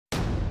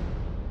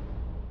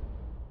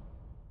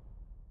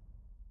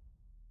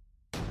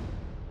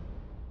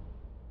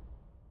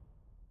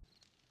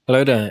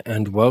Hello there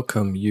and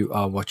welcome. You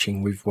are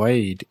watching with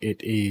Wade.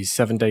 It is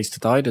 7 days to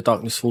die, the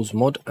Darkness Falls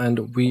mod,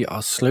 and we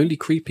are slowly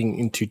creeping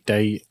into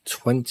day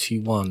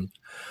 21.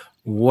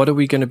 What are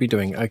we going to be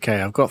doing?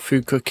 Okay, I've got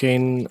food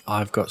cooking,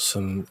 I've got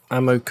some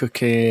ammo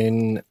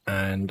cooking,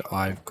 and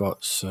I've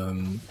got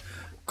some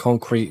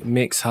concrete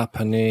mix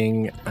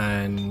happening,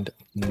 and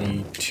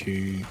need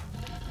to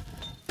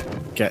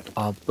get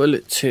our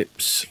bullet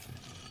tips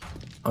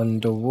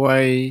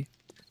underway.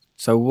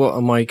 So what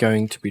am I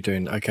going to be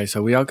doing? Okay,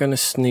 so we are going to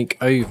sneak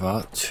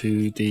over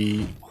to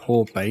the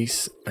Horde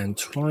base and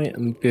try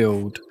and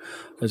build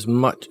as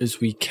much as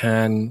we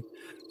can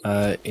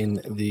in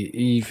the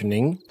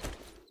evening,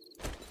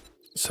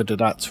 so that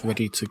that's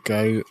ready to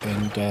go.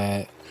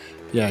 And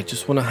yeah,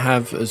 just want to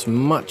have as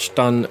much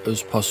done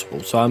as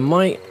possible. So I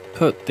might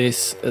put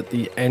this at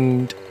the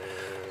end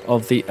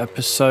of the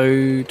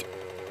episode,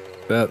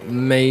 but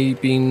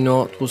maybe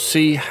not. We'll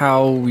see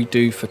how we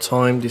do for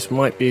time. This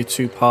might be a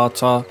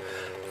two-parter,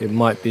 it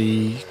might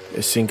be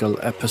a single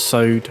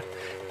episode.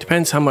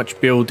 Depends how much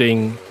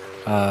building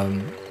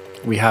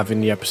we have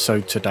in the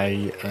episode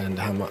today and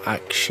how much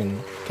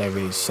action there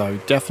is. So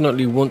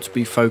definitely want to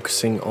be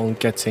focusing on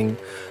getting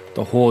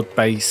the Horde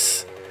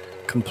base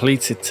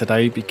completed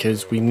today,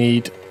 because we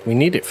need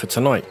it for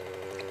tonight.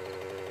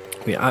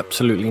 We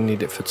absolutely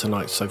need it for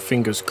tonight. So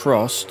fingers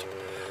crossed.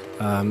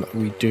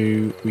 We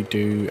do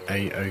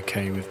a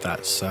okay with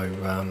that.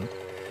 So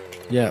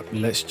yeah,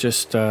 let's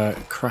just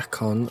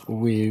crack on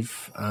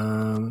with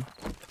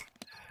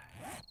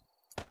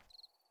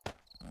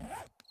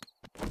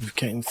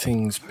getting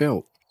things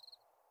built.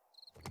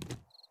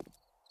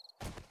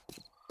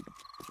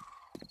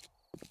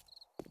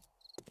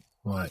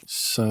 Right,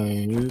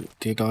 so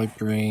did I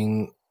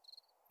bring...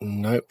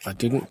 Nope, I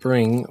didn't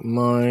bring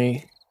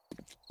my...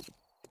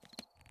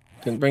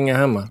 Didn't bring a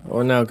hammer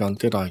or a nail gun,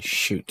 did I?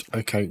 Shoot.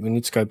 Okay, we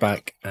need to go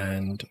back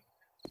and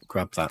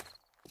grab that.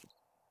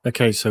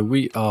 Okay, so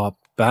we are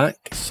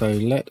back. So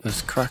let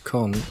us crack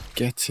on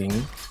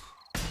getting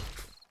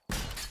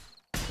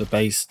the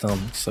base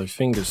done. So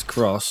fingers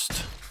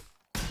crossed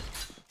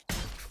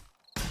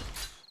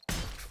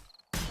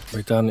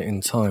we're done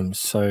in time.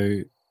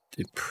 So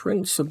the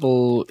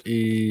principle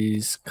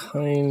is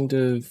kind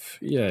of,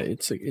 yeah,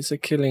 it's a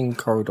killing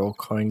corridor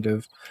kind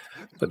of,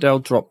 but they'll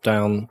drop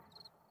down.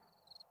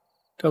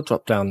 They'll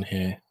drop down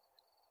here.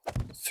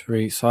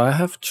 3. So I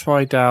have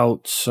tried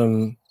out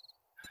some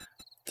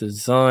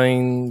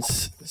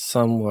designs.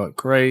 Some work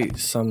great,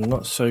 some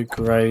not so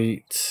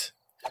great.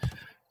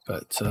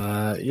 But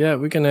yeah,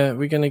 we're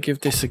gonna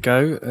give this a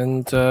go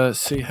and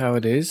see how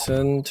it is.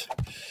 And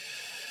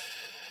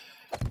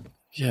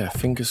yeah,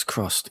 fingers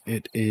crossed.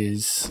 It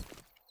is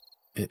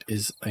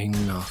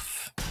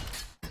enough.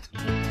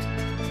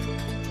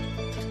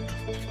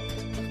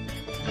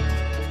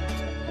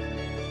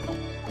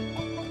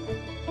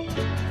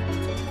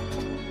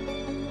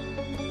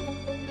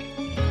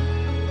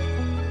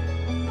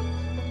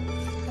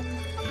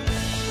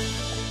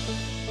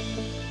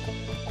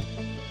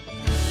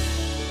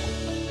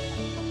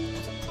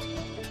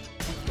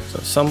 So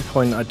at some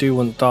point I do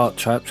want dart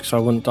traps, because I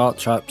want dart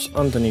traps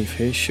underneath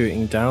here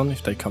shooting down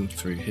if they come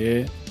through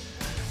here.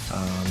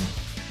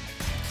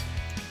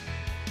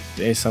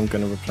 This I'm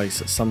going to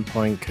replace at some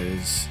point,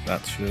 because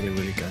that's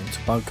really going to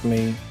bug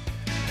me.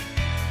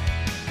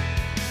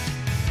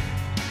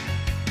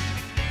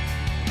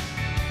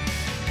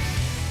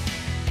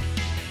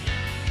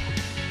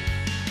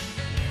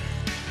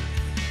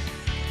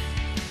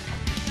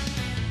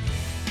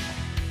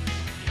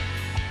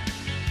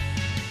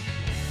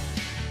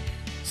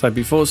 So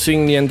before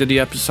seeing the end of the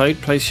episode,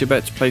 place your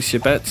bets, place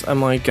your bets.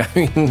 Am I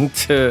going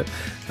to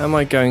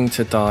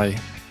die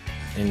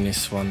in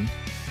this one?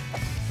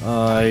 Do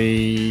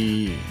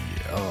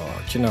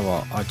you know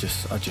what? I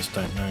just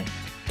don't know.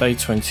 Day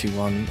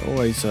 21,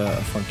 always a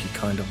funky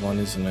kind of one,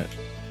 isn't it?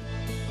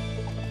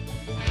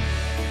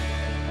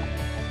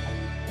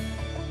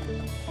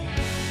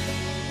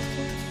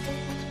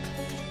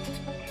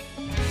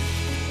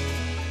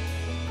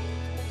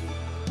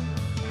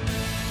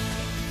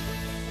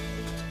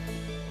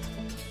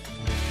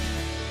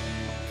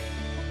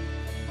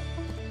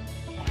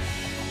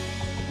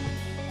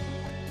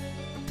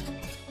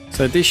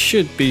 So this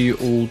should be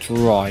all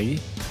dry.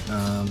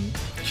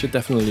 Should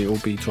definitely all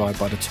be dry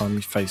by the time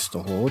we face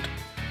the Horde.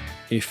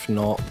 If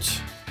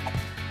not,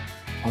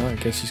 well, I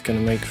guess it's going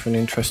to make for an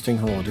interesting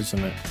Horde,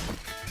 isn't it?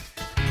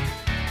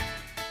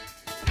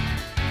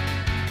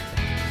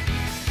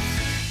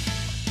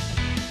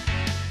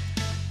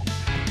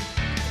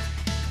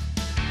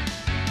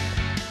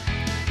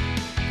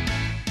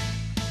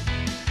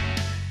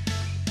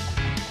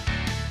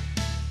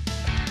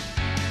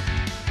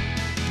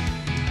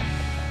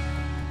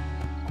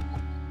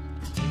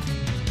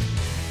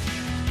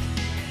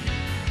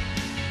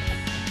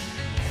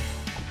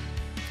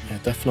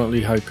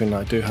 Definitely hoping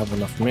I do have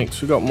enough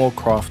mix. We've got more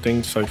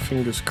crafting, so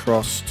fingers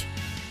crossed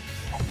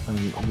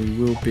we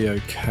will be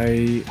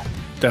okay.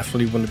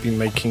 Definitely want to be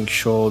making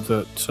sure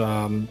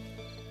that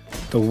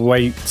the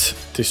weight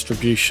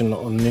distribution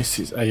on this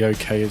is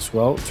a-okay as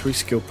well. 3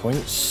 skill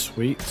points,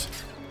 sweet.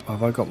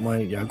 Have I got my,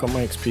 yeah, I've got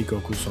my XP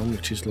goggles on,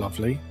 which is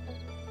lovely.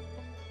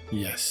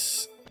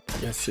 Yes.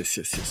 Yes, yes,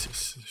 yes, yes,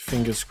 yes.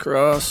 Fingers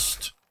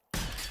crossed.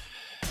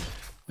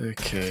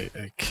 Okay,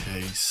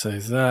 okay, so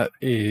that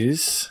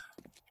is...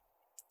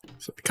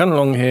 So come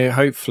along here,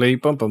 hopefully,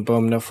 boom, boom,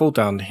 boom, they'll fall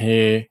down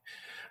here.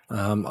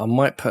 I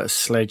might put a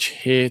sledge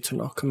here to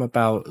knock them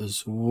about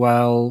as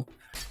well.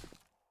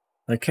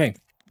 Okay,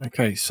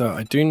 okay, so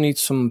I do need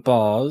some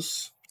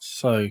bars.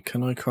 So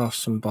can I craft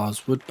some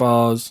bars? Wood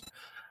bars.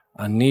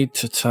 I need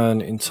to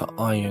turn into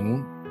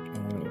iron.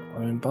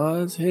 Iron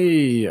bars.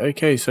 Hey,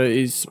 okay, so it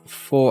is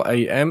 4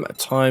 AM.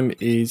 Time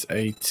is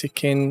a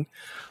ticking.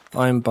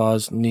 Iron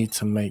bars need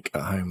to make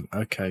at home.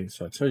 Okay,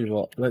 so I tell you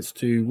what, let's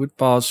do wood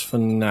bars for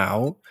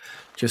now,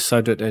 just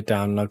so that they're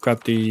down. I'll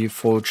grab the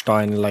forged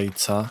iron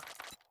later.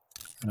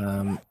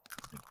 Yeah,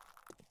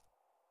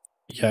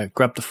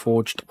 grab the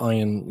forged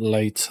iron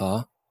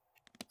later.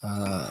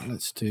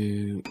 Let's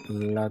do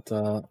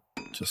ladder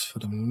just for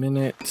the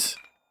minute,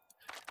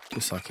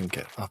 just so I can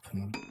get up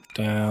and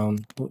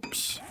down.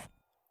 Whoops.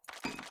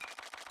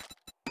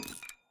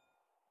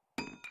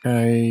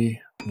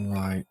 Okay,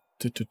 right.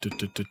 It's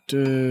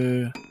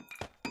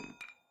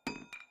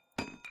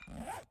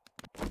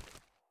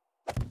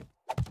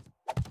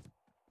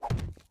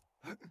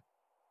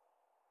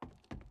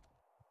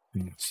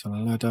a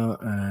ladder,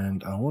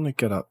 and I want to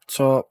get up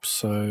top,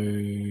 so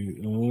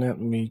let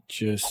me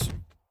just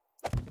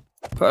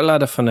put a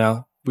ladder for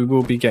now. We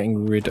will be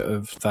getting rid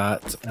of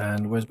that.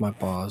 And where's my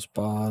bars?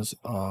 Bars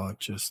are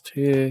just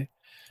here.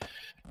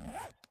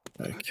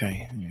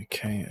 Okay,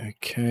 okay,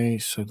 okay.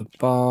 So the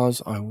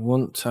bars I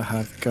want to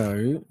have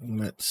go.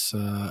 Let's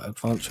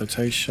advance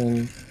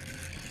rotation.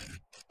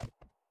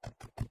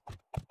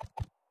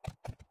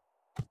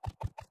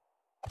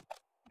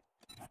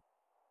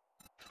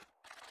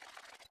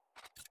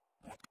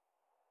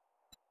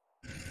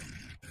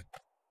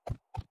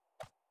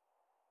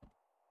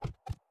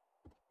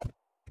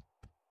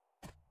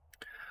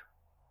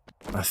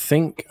 I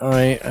think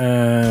I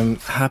am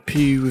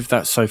happy with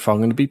that so far.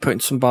 I'm going to be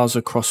putting some bars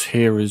across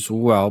here as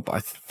well, but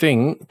I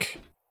think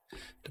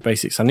the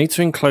basics. I need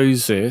to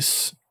enclose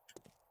this.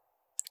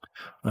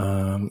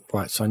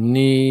 Right, so I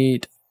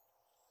need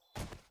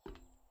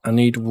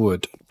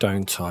wood,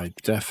 don't I?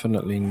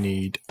 Definitely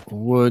need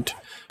wood.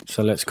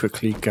 So let's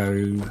quickly go.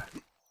 Let's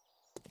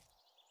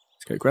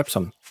go grab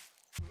some.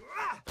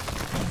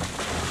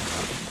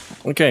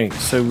 Okay,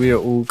 so we are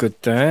all good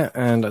there,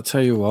 and I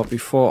tell you what,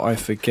 before I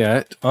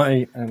forget,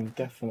 I am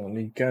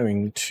definitely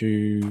going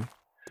to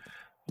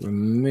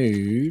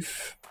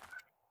remove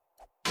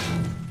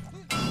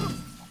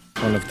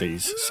one of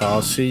these, so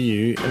I'll see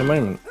you in a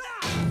moment.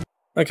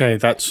 Okay,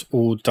 that's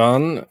all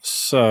done,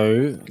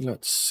 so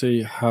let's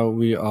see how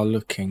we are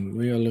looking.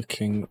 We are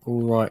looking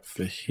all right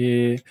for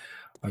here.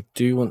 I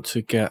do want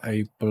to get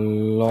a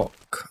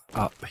block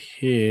up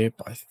here,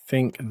 but I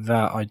think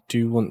that I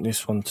do want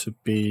this one to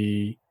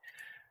be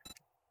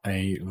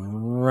a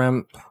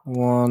ramp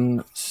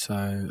one,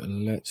 so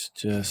let's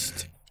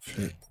just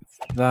flip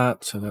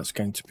that. So that's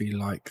going to be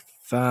like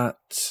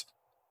that.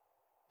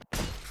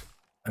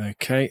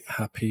 Okay,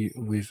 happy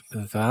with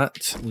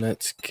that.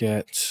 Let's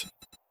get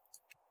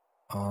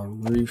our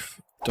roof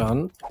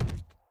done.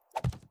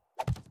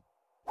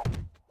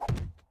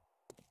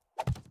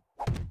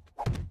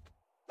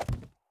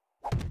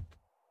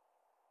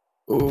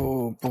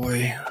 Oh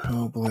boy,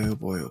 oh boy, oh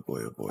boy, oh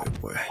boy, oh boy, oh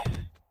boy.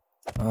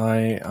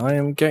 I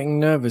am getting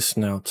nervous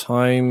now.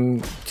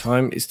 Time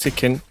is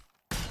ticking,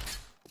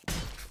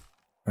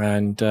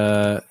 and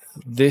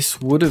this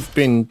would have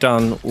been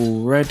done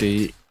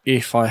already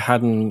if I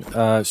hadn't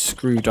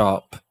screwed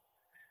up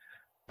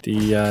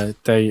the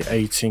day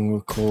 18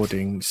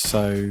 recording.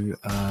 So you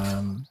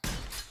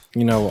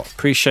know what?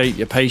 Appreciate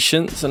your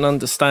patience and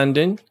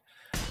understanding,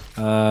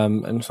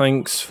 and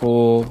thanks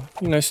for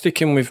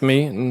sticking with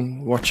me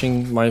and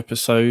watching my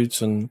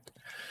episodes and.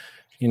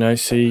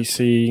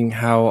 Seeing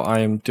how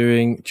I am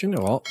doing. Do you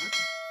know what?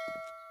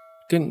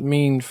 Didn't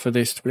mean for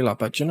this to be like,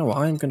 but do you know what?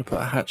 I am going to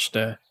put a hatch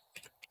there.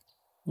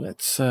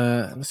 Let's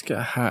get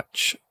a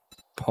hatch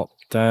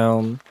popped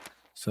down.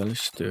 So let's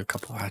just do a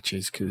couple of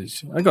hatches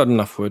because I got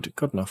enough wood.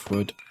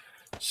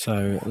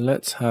 So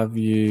let's have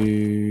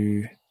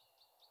you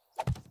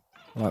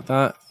like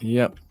that.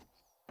 Yep.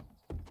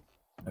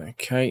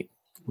 Okay.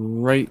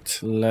 Great.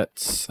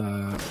 Let's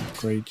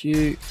upgrade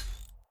you.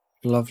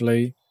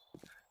 Lovely.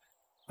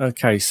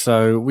 Okay,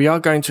 so we are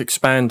going to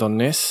expand on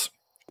this,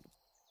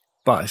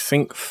 but I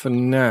think for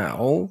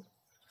now,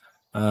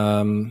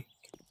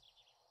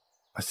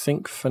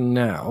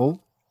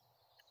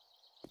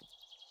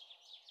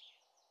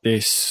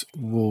 this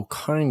will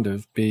kind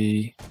of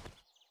be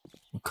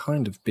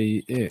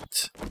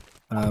it.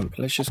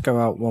 Let's just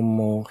go out one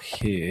more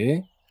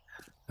here,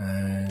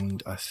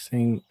 and I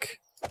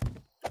think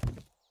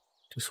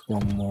just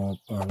one more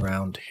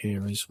around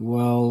here as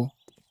well.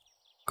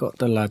 Got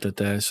the ladder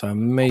there, see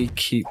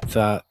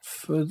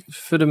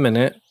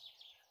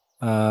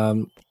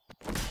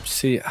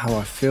see how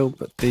I feel,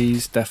 but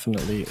these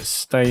definitely are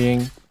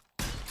staying.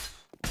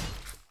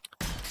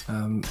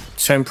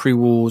 Temporary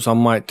walls I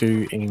might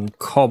do in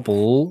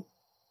cobble.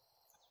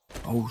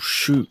 Oh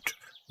shoot,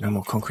 no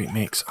more concrete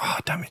mix. Ah,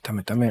 oh, damn it,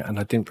 and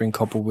I didn't bring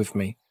cobble with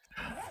me.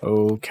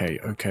 Okay.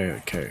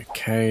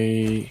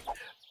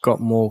 Got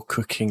more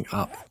cooking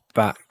up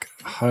back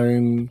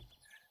home.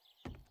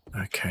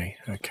 Okay.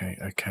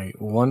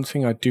 One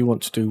thing I do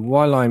want to do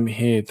while I'm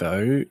here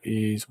though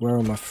is, where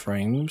are my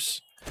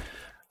frames?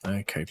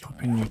 Okay,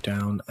 popping you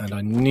down, and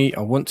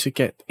I want to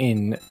get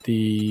in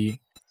the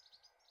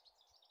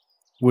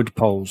wood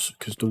poles,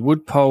 because the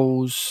wood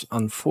poles,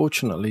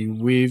 unfortunately,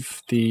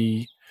 with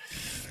the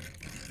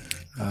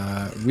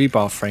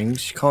rebar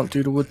frames, you can't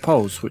do the wood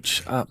poles,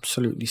 which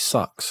absolutely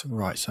sucks.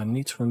 Right, so I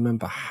need to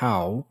remember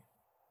how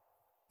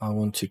I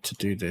wanted to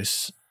do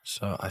this.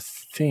 So I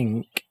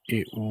think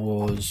it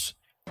was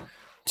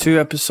 2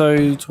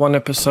 episodes, 1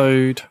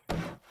 episode.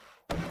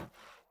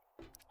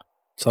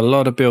 It's a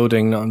lot of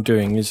building that I'm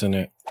doing, isn't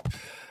it?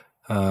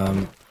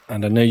 And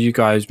I know you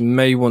guys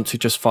may want to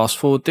just fast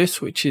forward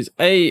this, which is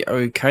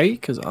okay,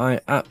 because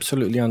I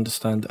absolutely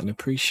understand and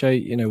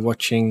appreciate,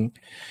 watching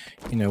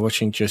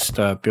just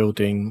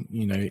building,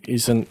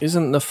 isn't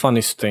the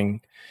funnest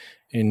thing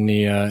in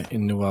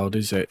the world,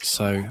 is it?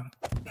 So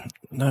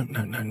no.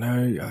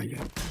 Oh,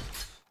 yeah.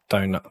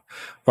 Donut.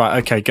 Right,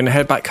 okay, gonna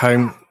head back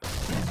home,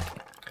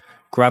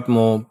 grab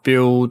more,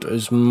 build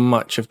as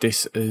much of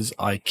this as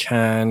I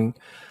can.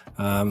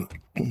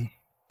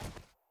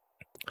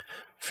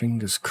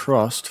 Fingers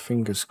crossed.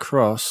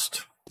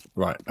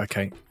 Right,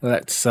 okay.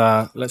 Let's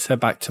head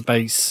back to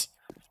base.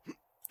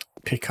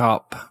 Pick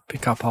up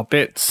our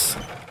bits.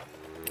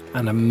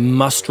 And I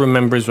must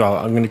remember as well,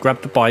 I'm going to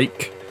grab the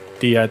bike,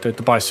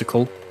 the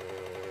bicycle,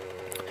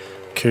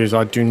 because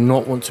I do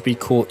not want to be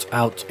caught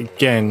out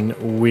again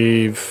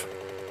with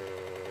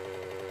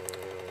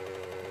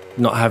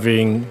not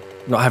having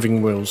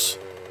wheels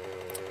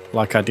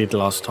like I did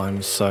last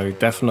time. So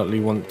definitely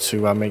want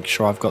to make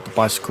sure I've got the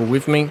bicycle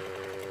with me.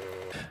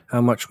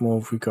 How much more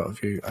have we got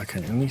of you?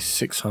 Okay, only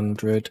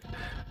 600.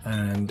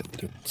 And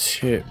the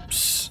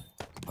tips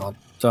are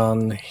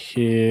done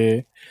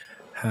here.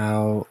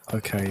 How?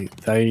 Okay,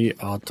 they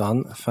are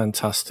done.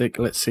 Fantastic.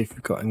 Let's see if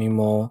we've got any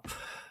more.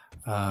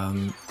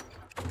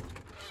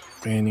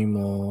 Any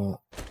more?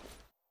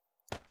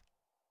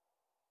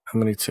 How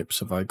many tips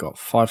have I got?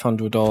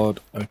 500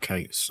 odd.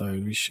 Okay, so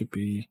we should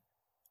be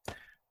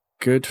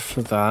good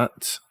for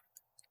that.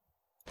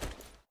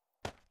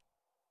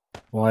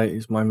 Why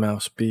is my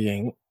mouse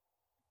being...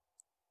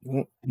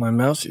 My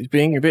mouse is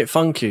being a bit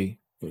funky.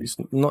 It's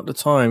not the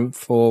time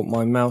for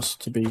my mouse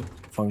to be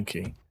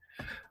funky.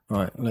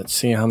 Right, let's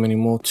see how many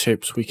more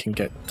tips we can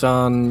get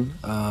done.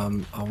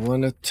 I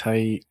want to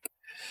take...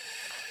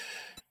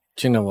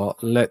 Do you know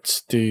what?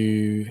 Let's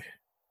do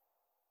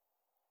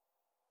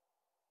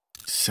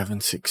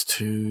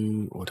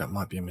 762. Or that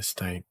might be a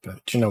mistake,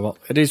 but do you know what?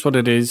 It is what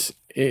it is.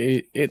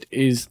 It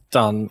is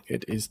done.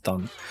 It is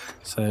done.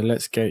 So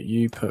let's get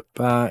you put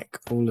back.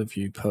 All of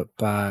you put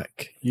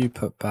back. You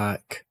put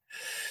back.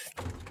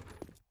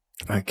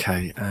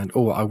 Okay, and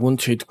I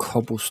wanted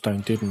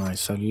cobblestone, didn't I?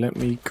 So let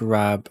me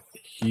grab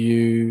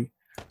you.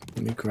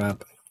 Let me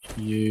grab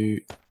you.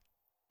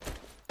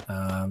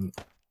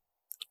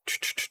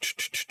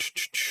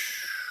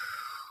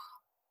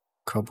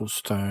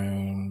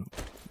 Cobblestone.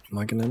 Am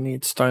I going to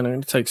need stone? I'm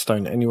going to take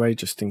stone anyway,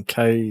 just in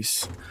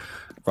case.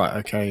 Right,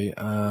 okay.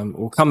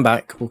 We'll come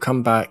back. We'll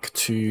come back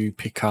to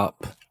pick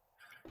up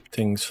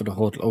things for the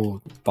Horde.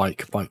 Oh,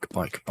 bike. Where's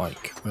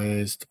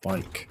the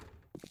bike?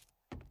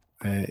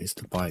 Where is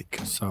the bike?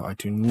 So I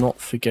do not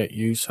forget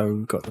you. So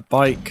we've got the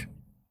bike.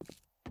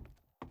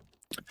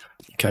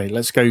 Okay,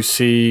 let's go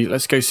see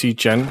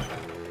Jen.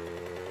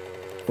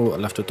 Oh, I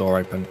left the door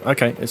open.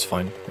 Okay, it's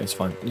fine. It's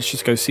fine. Let's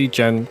just go see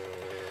Jen.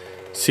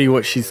 See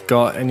what she's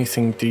got.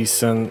 Anything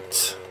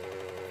decent.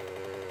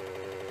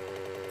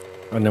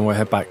 And then we'll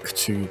head back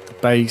to the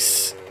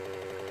base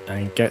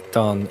and get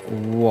done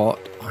what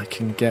I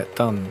can get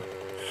done.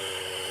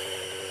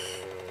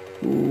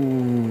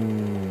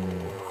 Ooh.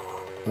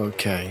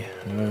 Okay.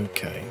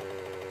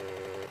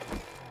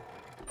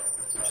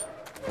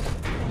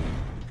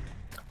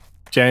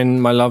 Jen,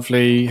 my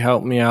lovely,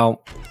 help me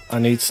out. I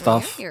need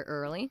stuff. You're here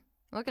early.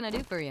 What can I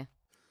do for you?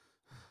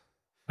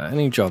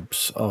 Any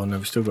jobs? Oh no,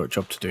 we've still got a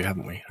job to do,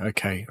 haven't we?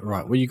 Okay,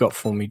 right. What you got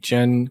for me,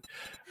 Jen?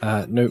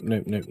 Nope.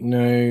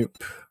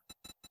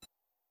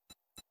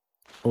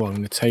 Oh, I'm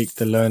going to take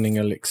the learning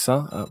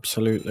elixir.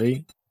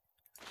 Absolutely.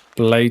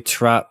 Blade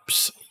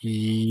traps.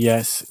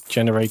 Yes.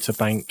 Generator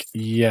bank.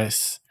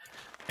 Yes.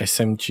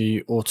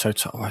 SMG auto.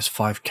 Oh, it's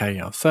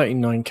 5k. I'm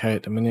 39k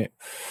at the minute.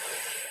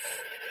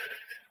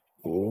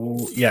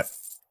 Oh, yep.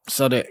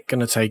 Sod it.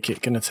 Gonna take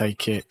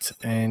it.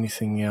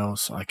 Anything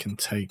else I can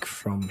take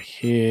from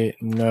here?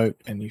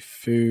 Nope. Any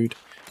food?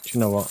 Do you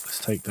know what? Let's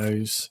take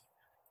those.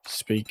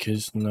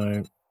 Speakers.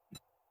 No.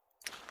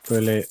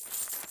 Bullet.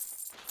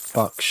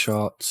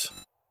 Buckshot.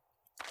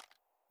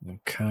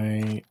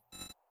 Okay.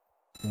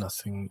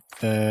 Nothing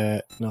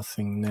there.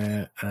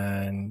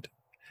 And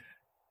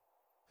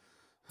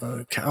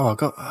Okay. Oh,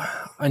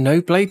 I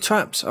know blade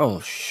traps. Oh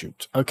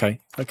shoot. Okay.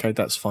 Okay,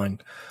 that's fine.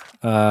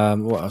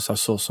 What else? I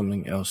saw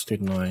something else,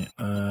 didn't I?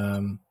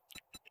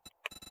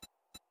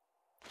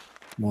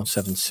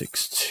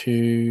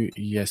 1762.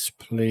 Yes,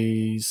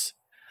 please.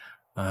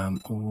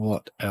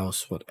 What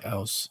else? What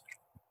else?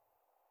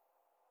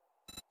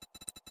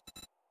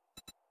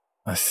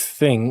 I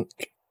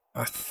think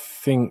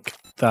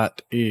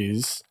that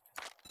is.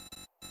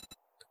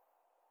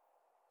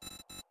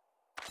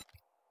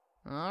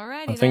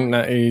 Alrighty I think then.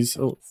 that is.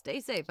 Oh,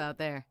 Stay safe out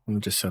there. let me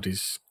just sell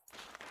these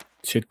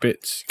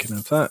tidbits. You can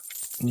have that,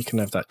 and you can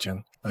have that,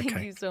 Jen. Okay.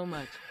 Thank you so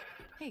much.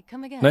 Hey,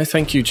 come again. No,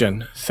 thank you,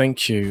 Jen.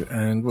 Thank you.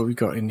 And what we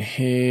got in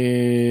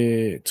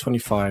here?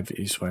 25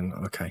 is when.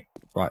 Okay.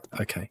 Right.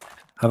 Okay.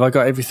 Have I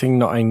got everything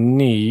that I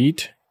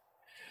need?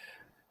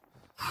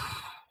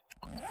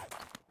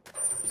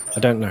 I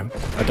don't know.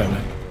 I don't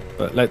know.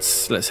 But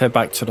let's head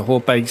back to the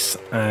Horde base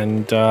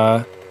and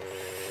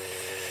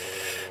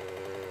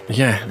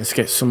yeah, let's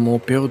get some more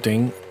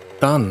building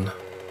done.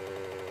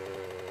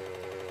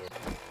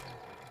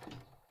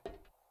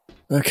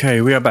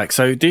 Okay, we are back.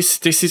 So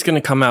this is going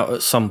to come out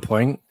at some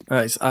point.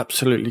 It's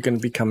absolutely going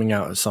to be coming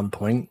out at some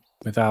point,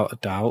 without a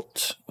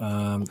doubt.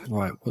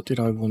 Right, what did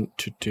I want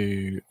to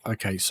do?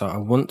 Okay, so I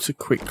want to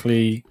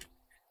quickly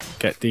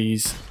get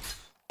these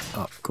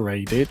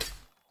upgraded.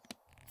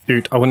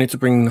 Dude, I wanted to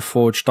bring the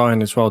forged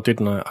iron as well,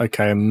 didn't I?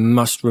 Okay, I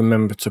must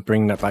remember to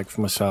bring that back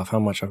for myself. How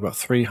much? I've got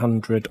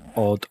 300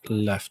 odd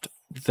left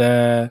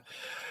there.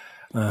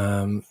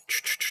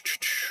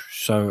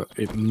 So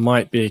it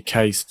might be a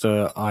case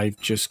that I've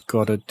just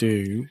got to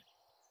do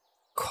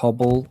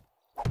cobble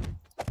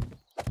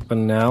for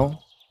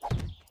now.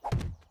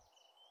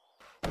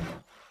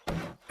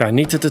 I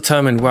need to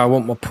determine where I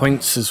want my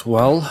points as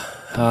well.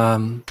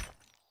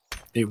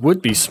 It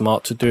would be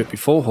smart to do it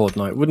before Horde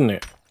Night, wouldn't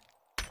it?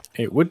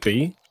 It would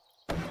be.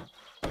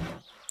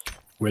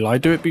 Will I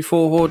do it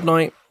before Horde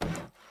Night?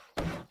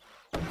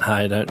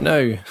 I don't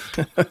know.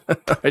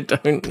 I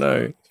don't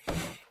know.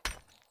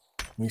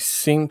 We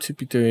seem to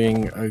be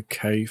doing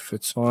okay for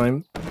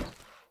time.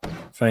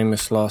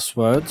 Famous last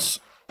words.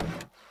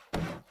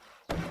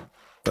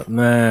 But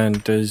man,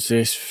 does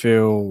this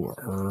feel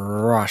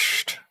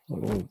rushed.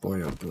 Oh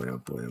boy, oh boy, oh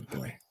boy, oh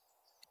boy.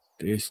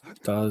 This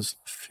does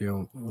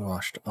feel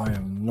rushed. I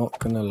am not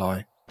going to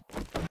lie.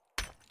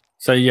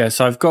 So yes,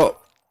 I've got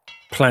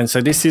plans.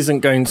 So this isn't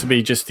going to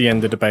be just the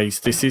end of the base.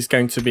 This is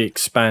going to be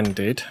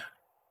expanded.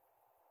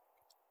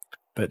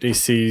 But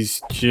this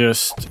is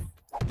just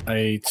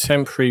a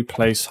temporary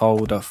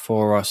placeholder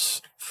for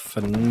us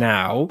for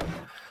now.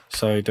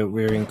 So that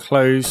we're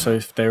enclosed. So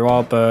if there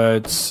are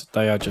birds,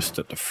 they are just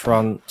at the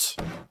front.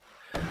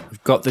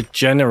 We've got the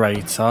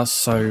generator.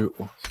 So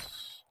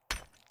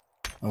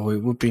oh,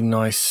 it would be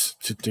nice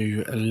to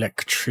do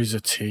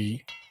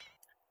electricity.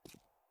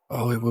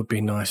 Oh, it would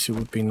be nice. It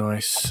would be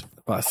nice.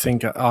 But I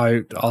think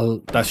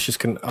I'll that's just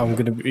gonna, I'm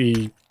going to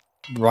be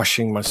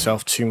rushing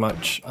myself too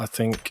much, I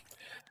think.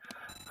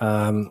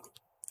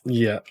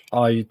 Yeah,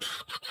 I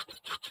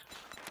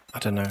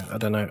don't know.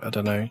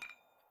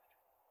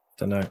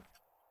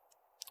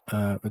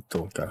 Where'd the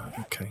door go?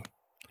 Okay.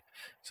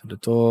 So the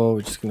door,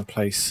 we're just going to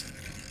place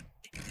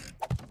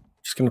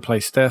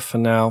there for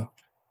now.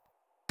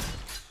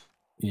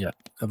 Yeah.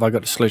 Have I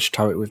got the sludge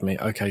turret with me?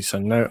 Okay, so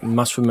no,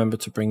 must remember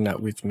to bring that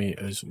with me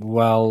as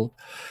well.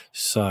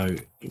 So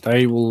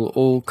they will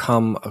all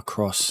come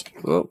across.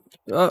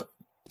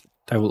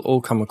 They will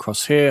all come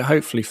across here,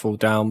 hopefully fall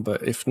down,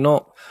 but if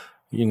not,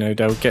 you know,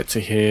 they'll get to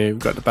here. We've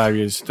got the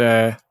barriers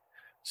there,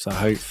 so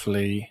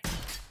hopefully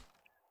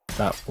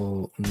that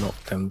will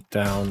knock them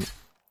down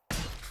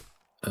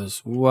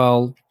as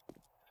well.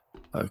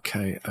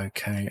 Okay,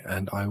 okay,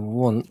 and I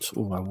want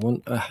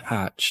a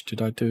hatch.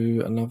 Did I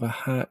do another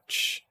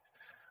hatch?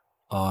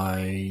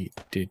 I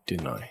did,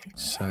 didn't I?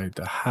 So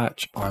the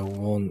hatch I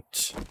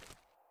want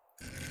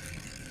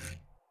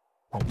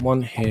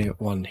one here,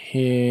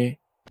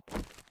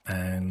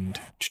 and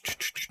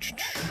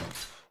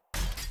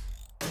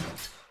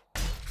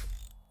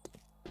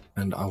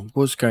I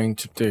was going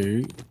to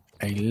do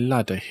a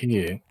ladder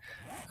here.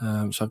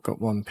 So I've got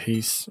one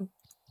piece.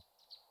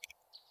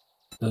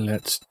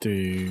 Let's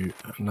do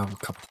another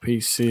couple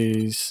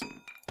pieces.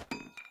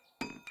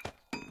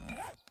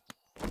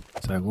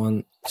 So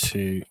 1,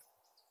 2,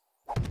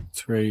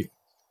 3.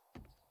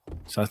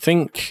 So I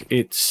think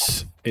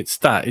it's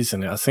that,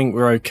 isn't it? I think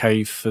we're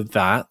okay for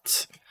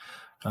that.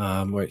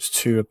 Where it's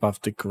 2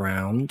 above the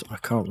ground. I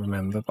can't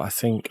remember, but I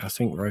think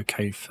we're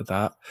okay for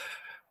that.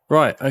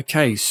 Right,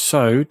 okay,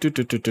 so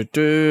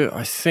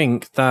I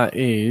think that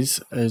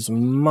is as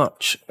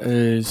much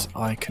as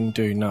I can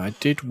do. Now I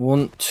did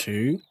want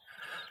to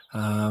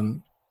how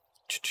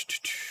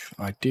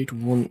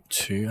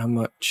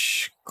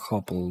much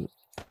cobble?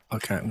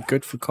 Okay, I'm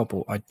good for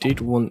cobble. I did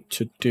want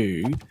to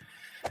do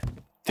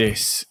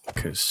this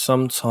because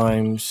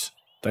sometimes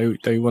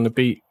they want to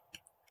beat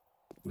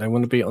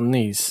on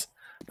these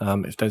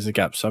if there's a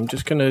gap. So I'm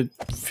just gonna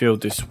fill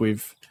this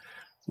with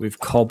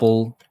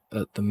cobble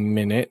at the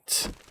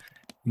minute,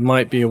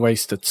 Might be a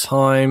waste of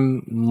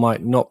time,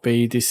 might not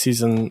be. This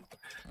isn't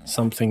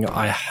something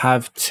I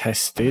have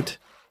tested.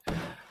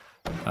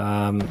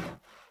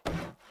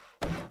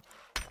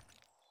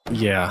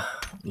 Yeah.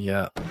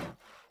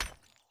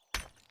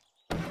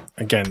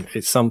 Again,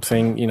 it's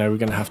something, you know, we're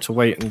going to have to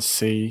wait and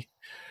see.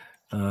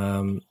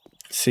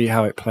 See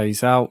how it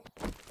plays out.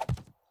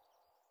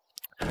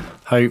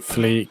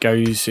 Hopefully it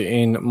goes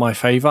in my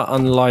favor,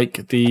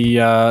 unlike the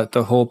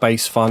Horde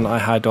base fun I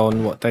had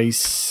on what, day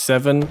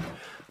 7,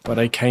 where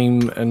they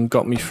came and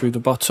got me through the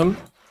bottom.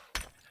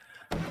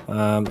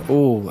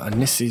 Oh,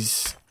 and this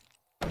is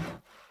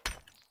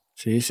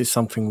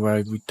something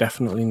where we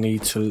definitely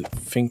need to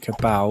think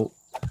about,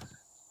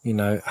 you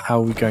know,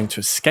 how we're going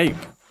to escape.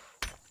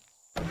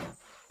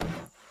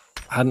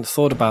 I hadn't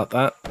thought about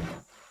that.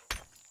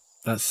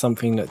 That's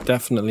something that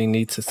definitely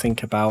need to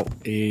think about,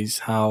 is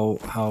how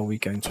are we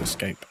going to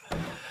escape.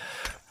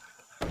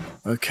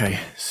 Okay,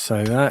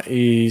 so that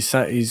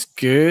is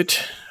good.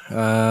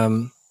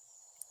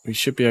 We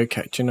should be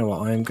okay. Do you know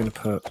what? I am going to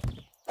put...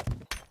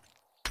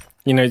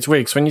 You know, it's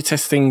weird because when you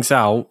test things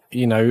out,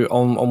 you know,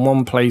 on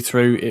one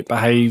playthrough it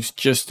behaves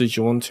just as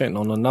you want it, and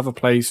on another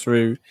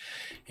playthrough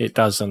it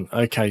doesn't.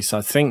 Okay, so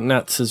I think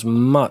that's as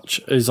much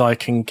as I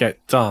can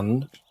get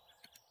done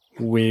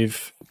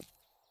with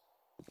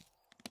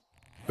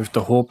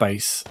the Horde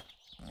base.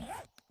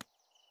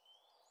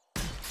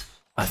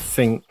 I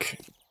think...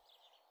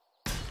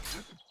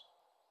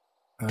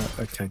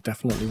 okay,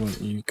 definitely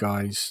want you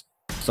guys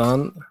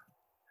done.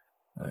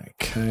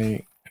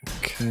 Okay.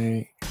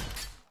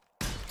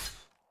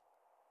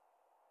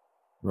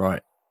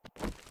 Right.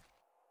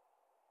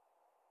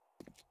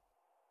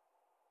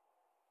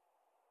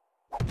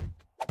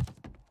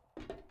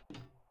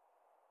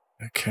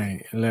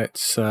 Okay,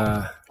 let's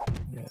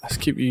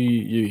keep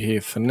you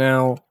here for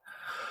now.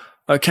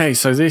 Okay,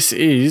 so this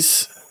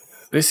is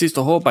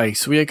the Horde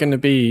base. We are going to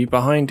be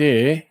behind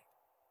here,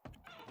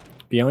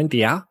 going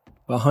pew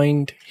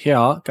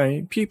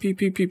pew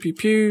pew pew pew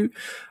pew.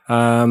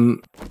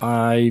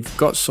 I've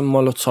got some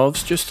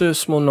Molotovs, just a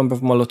small number of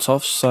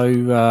Molotovs,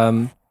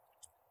 so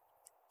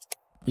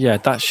yeah,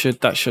 that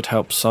should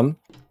help some.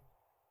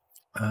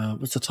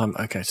 What's the time?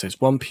 Okay, so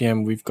it's 1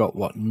 PM. We've got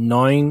what,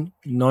 9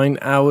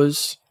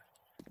 hours.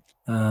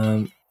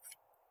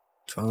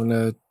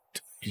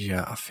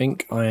 Yeah, I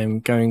think I am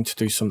going to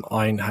do some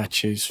iron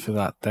hatches for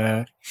that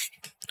there.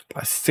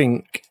 I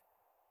think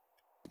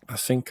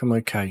I'm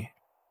okay.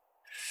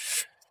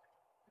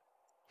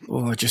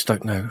 Oh, I just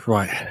don't know.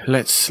 Right,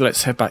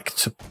 let's head back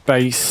to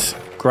base,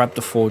 grab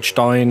the forged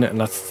iron,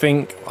 and I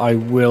think I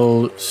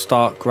will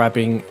start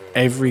grabbing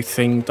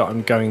everything that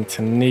I'm going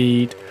to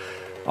need.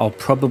 I'll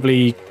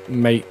probably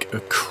make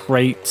a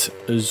crate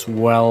as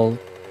well,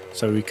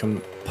 so we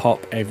can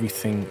pop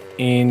everything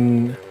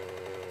in.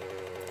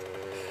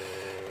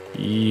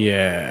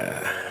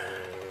 Yeah.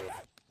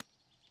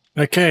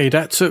 Okay,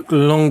 that took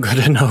longer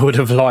than I would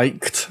have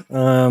liked,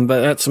 but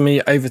that's me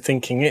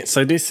overthinking it.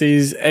 So this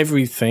is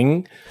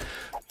everything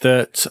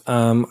that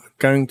I'm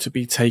going to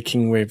be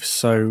taking with.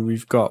 So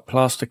we've got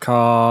plaster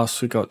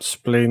casts, we've got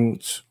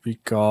splints,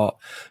 we've got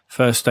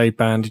first aid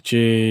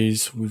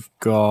bandages, we've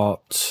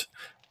got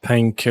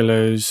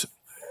painkillers,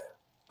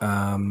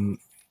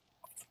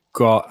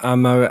 got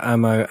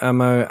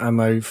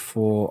ammo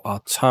for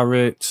our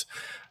turret,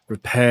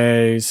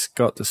 repairs,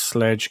 got the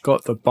sledge,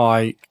 got the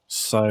bike.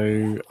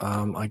 So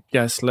I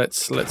guess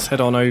let's head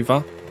on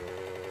over,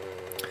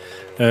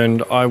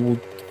 and I will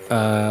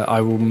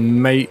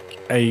make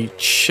a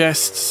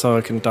chest so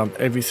I can dump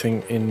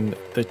everything in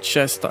the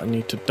chest that I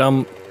need to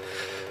dump.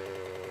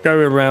 Go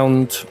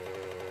around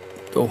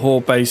the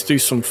Horde base, do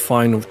some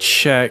final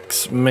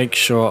checks, make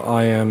sure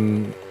I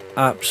am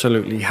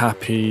absolutely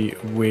happy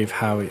with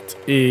how it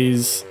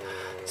is,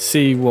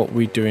 see what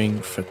we're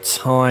doing for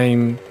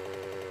time,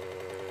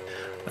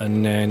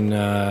 and then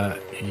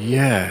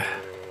yeah,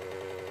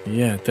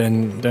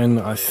 then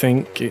I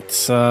think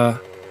it's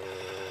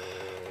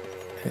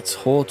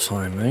Horde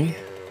time, eh?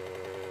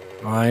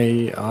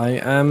 I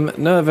am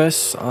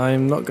nervous,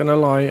 I'm not gonna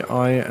lie,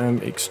 I am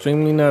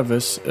extremely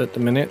nervous at the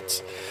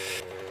minute.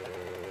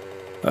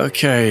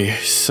 Okay,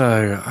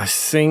 so I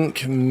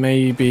think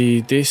maybe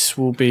this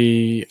will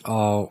be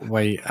our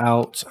way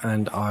out,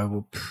 and I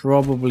will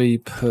probably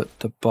put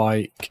the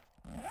bike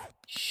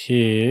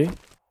here.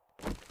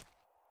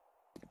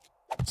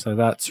 So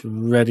that's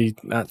ready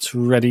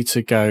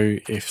to go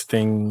if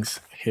things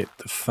hit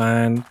the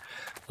fan.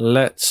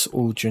 Let's,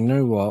 oh, do you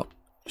know what?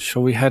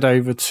 Shall we head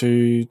over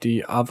to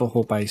the other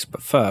Horde base?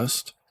 But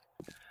first,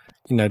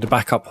 you know, the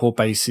backup Horde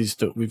bases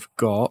that we've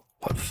got.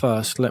 But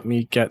first, let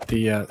me get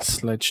the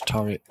sledge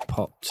turret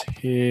popped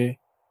here.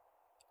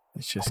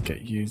 Let's just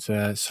get you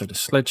there. So the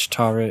sledge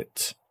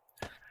turret,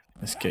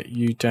 let's get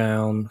you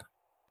down.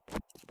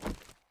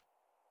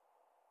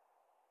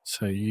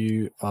 So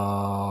you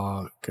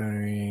are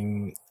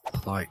going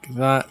like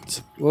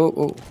that. Whoa,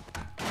 whoa.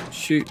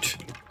 Shoot.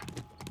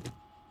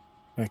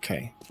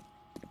 Okay.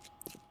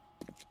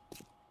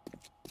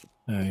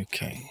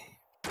 Okay.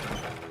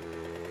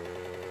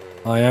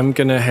 I am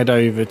going to head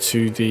over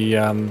to the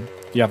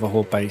the other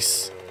Horde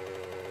base.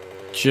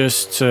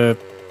 Just to...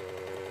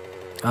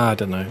 I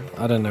don't know.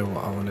 I don't know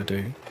what I want to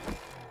do.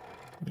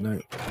 No,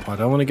 I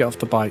don't want to get off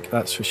the bike,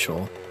 that's for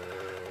sure.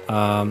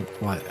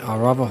 Right,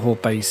 our other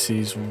Horde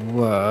bases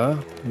were...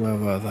 Where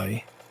were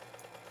they?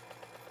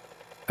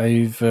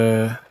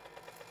 Over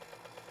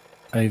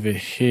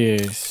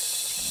here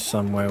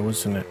somewhere,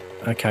 wasn't it?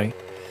 Okay.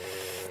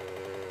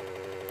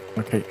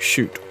 Okay,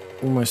 shoot.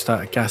 Almost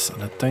out of gas,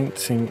 and I don't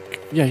think...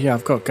 Yeah,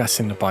 I've got gas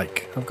in the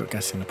bike.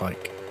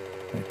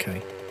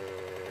 Okay.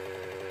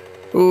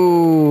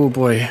 Oh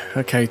boy.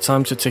 Okay,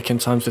 time's a ticking.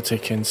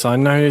 So I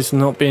know there's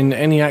not been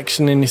any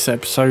action in this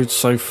episode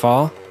so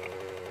far.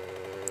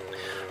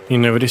 You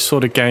know, with this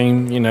sort of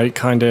game, you know, it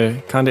kind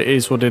of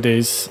is what it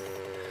is.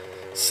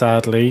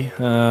 Sadly,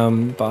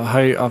 but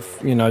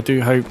I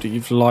do hope that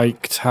you've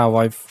liked how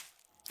I've,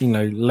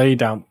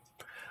 laid out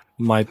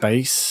my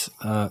base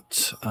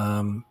at,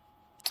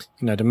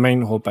 the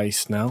main Horde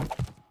base now.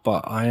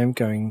 But I am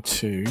going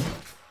to.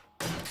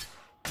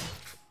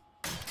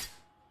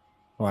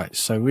 Right,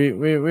 so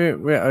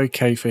we're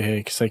okay for here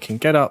because they can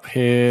get up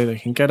here.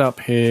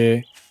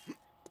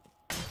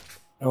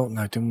 Oh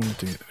no, didn't want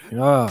to do it.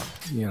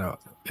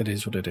 It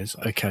is what it is.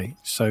 Okay,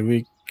 so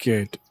we're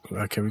good.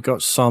 Okay, we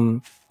got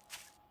some.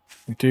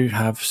 We do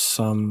have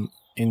some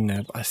in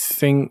there, but I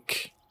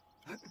think...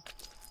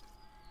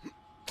 Do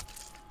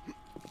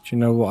you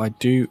know what I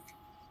do?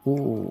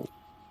 Ooh,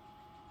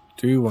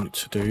 do want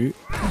to do?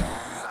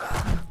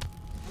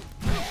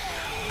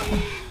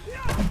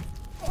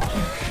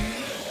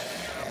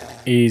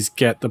 Is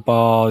get the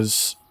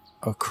bars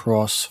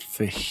across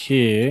for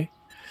here.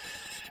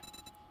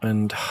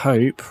 And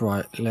hope,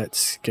 right,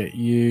 let's get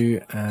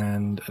you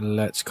and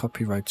let's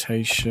copy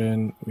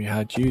rotation. We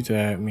had you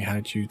there and we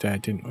had you there,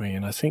 didn't we?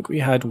 And I think we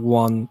had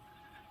one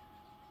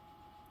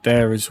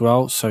there as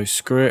well. So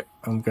screw it.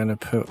 I'm going to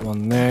put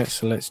one there.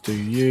 So let's do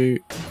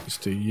you. Let's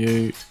do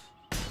you.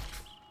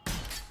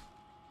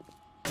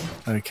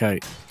 Okay.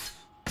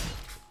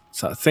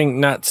 So I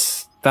think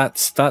that's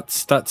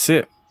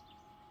it.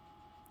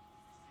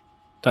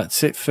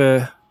 That's it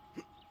for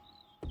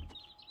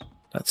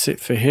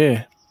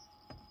here.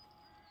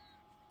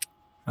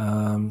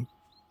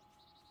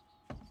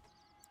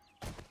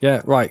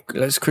 Yeah, right,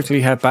 let's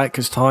quickly head back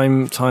because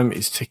time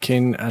is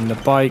ticking and the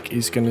bike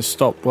is going to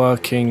stop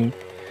working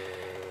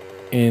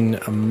in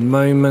a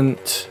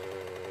moment,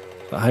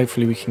 but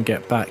hopefully we can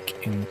get back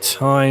in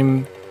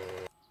time.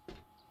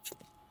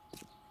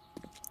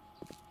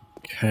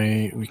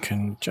 Okay, we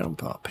can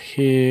jump up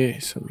here,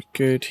 so we're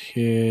good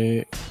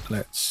here.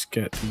 Let's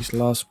get these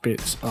last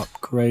bits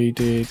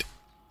upgraded.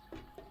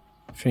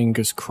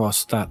 Fingers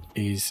crossed that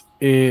is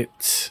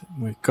it.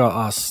 We've got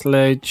our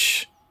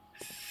sledge.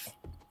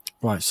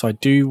 Right, so I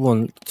do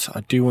want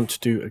to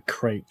do a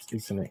crate,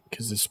 isn't it?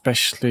 Because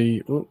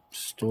especially,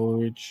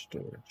 storage.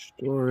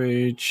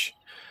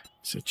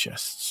 It's a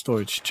chest,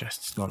 storage chest.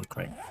 It's not a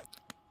crate.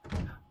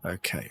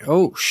 Okay.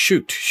 Oh,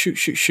 shoot!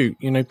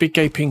 You know, big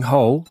gaping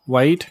hole,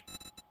 Wade.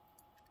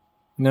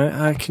 No,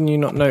 how can you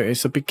not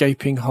notice a big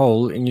gaping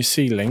hole in your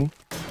ceiling?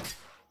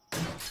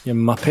 You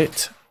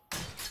muppet.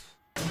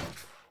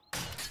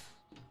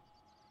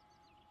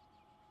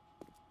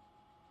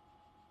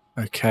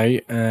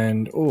 Okay,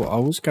 and I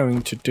was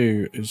going to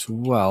do as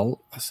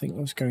well. I think I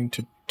was going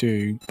to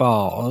do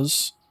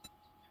bars.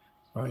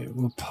 Right,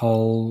 we'll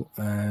pole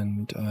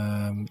and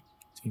I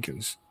think it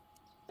was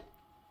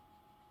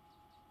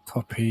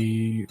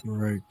copy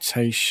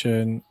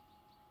rotation.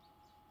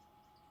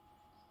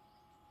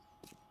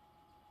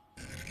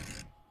 I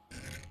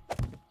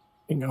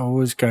think I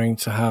was going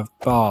to have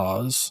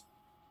bars.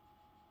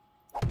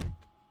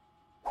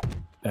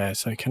 There,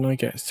 so can I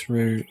get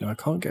through? No, I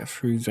can't get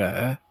through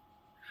there.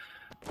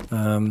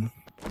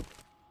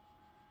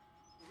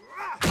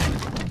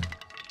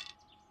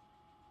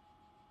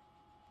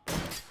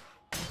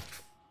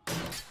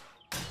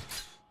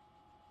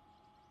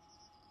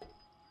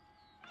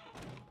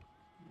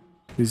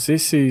 Because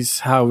this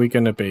is how we're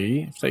going to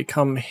be. If they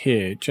come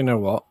here, do you know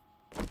what?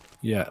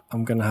 Yeah,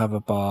 I'm going to have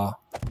a bar.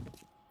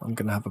 I'm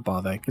going to have a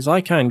bar there. Because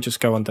I can just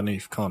go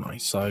underneath, can't I?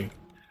 So,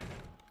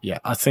 yeah,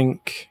 I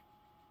think...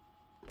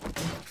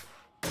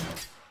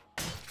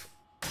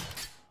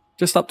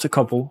 just up to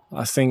cobble,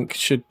 I think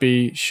should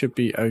be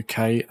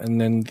okay.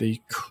 And then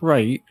the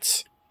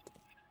crate,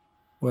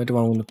 where do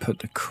I want to put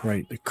the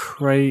crate? The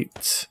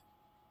crate,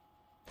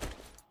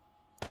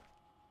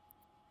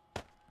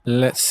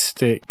 let's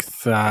stick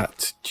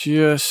that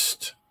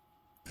just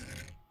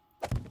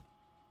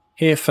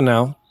here for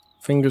now.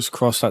 Fingers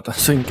crossed that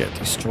doesn't get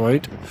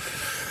destroyed.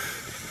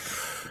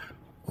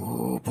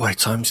 Oh boy,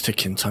 time's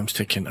ticking.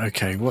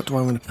 Okay, what do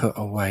I want to put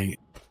away?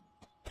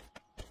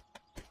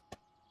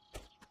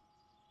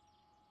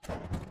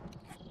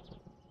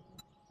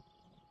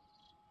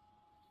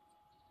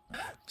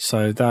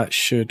 So that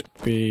should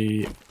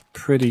be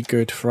pretty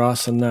good for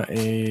us, and that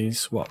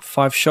is what,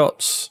 5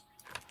 shots?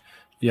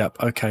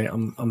 Yep, okay,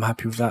 I'm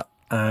happy with that.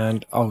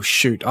 And oh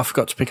shoot, I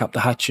forgot to pick up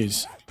the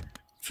hatches.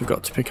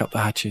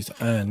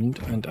 And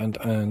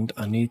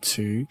I need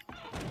to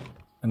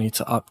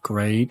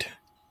upgrade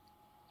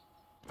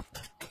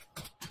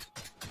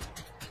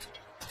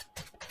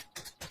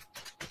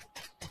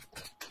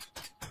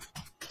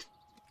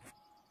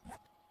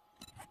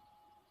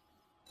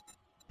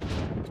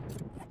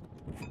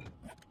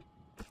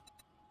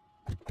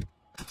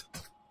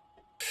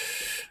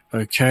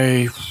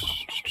Okay.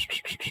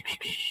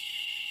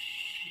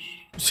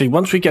 See,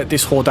 once we get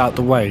this horde out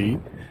the way,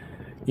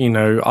 you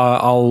know,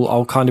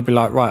 I'll kind of be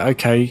like, right,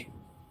 okay,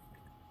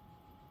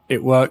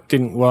 it worked,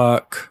 didn't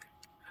work.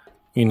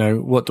 You know,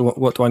 what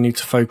do I need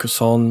to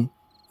focus on?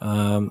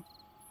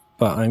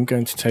 But I'm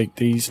going to take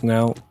these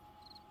now.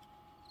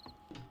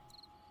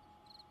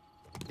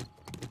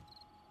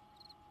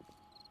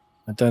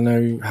 I don't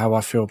know how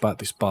I feel about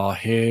this bar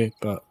here,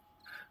 but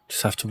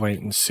just have to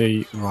wait and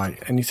see.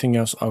 Right, anything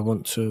else I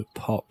want to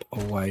pop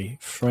away?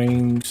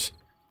 Frames.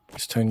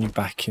 Let's turn you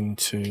back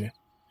into...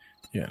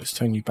 Yeah, let's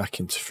turn you back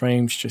into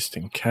frames just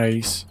in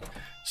case.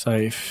 So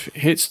if it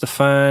hits the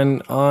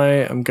fan, I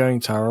am going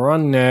to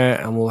run there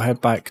and we'll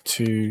head back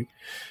to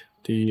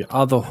the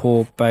other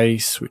horde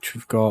base, which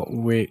we've got,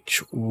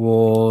 which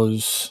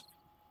was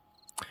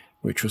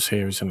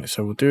here, isn't it?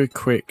 So we'll do a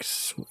quick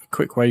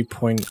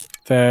waypoint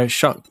there.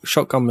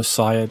 Shotgun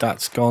Messiah,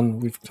 that's gone.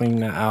 We've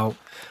cleaned that out.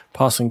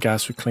 Passing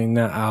gas, we cleaned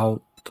that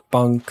out. The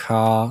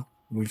bunker,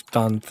 we've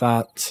done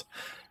that.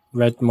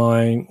 Lead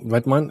mine,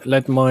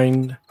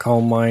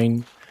 coal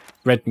mine,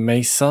 red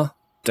mesa,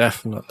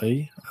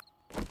 definitely.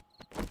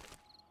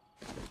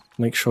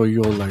 Make sure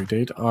you're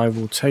loaded. I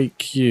will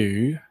take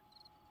you.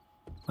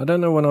 I don't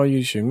know when I'll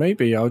use you.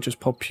 Maybe I'll just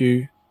pop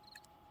you.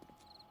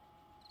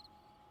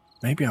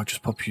 Maybe I'll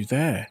just pop you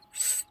there.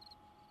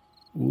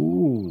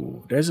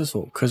 Ooh, there's a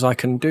thought. Because I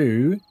can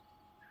do...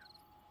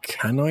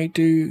 Can I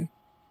do...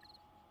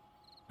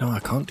 No, I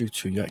can't do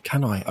 2 yet,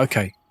 can I?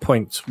 Okay,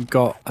 points. We've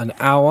got an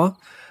hour.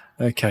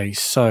 Okay,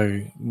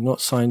 so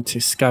not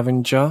scientist,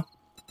 scavenger.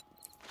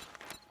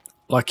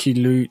 Lucky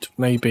loot,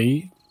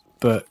 maybe.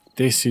 But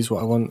this is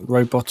what I want.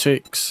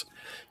 Robotics.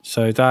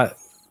 So that...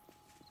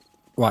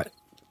 Right.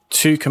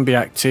 2 can be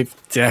active.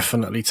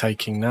 Definitely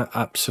taking that.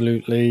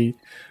 Absolutely.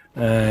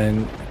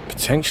 And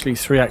potentially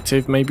 3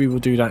 active. Maybe we'll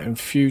do that in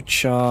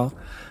future.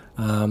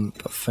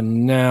 But for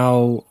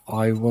now,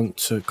 I want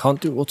to...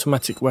 Can't do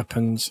automatic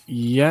weapons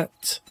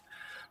yet.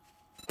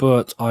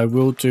 But I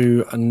will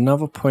do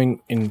another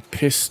point in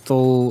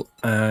pistol,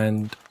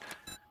 and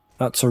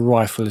that's a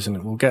rifle, isn't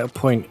it? We'll get a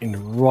point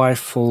in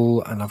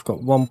rifle, and I've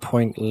got 1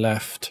 point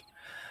left.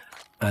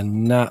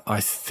 And that I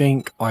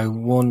think I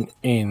want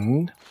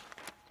in...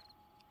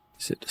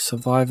 Is it the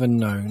survivor?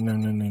 No.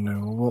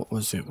 What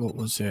was it?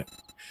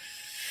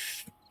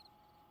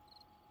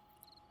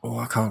 Oh,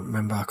 I can't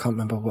remember. I can't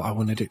remember what I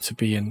wanted it to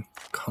be in.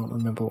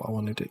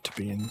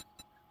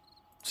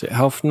 Is it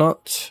health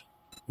nut?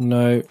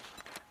 No.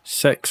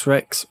 Sex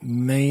Rex?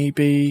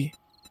 Maybe.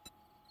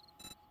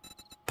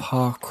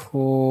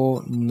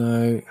 Parkour?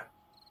 No.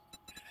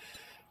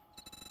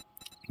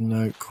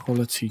 No.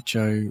 Quality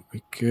Joe?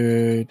 We're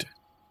good.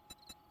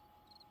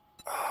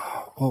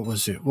 What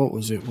was it?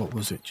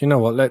 Do you know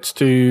what? Let's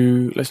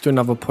do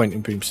another point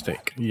in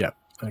boomstick. Yep.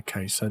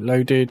 Okay, so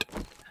loaded.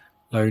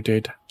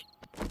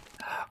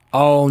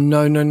 Oh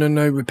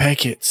no. Repair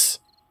kits.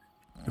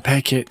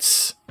 I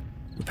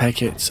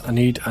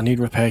need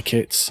repair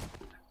kits.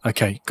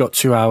 Okay, got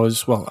 2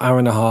 hours. Well, hour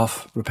and a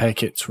half. Repair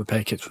kits.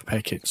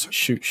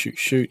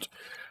 Shoot.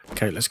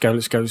 Okay, let's go.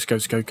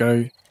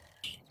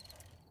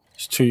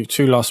 It's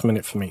too last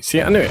minute for me.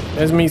 See, I knew it.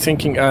 There's me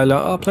thinking earlier,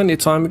 oh, plenty of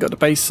time. We got the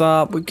base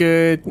up. We're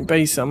good.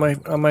 Base, I'm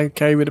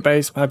okay with the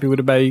base. I'm happy with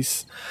the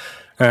base.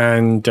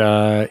 And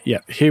yeah,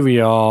 here we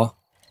are.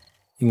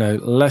 You know,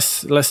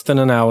 less than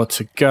an hour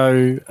to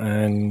go,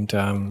 and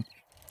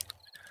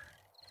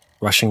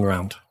rushing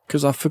around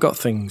because I forgot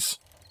things.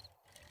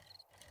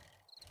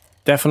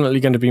 Definitely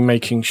going to be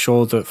making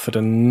sure that for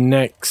the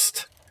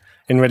next,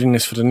 in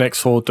readiness for the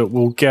next horde, that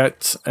we'll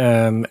get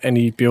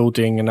any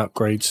building and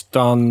upgrades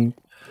done.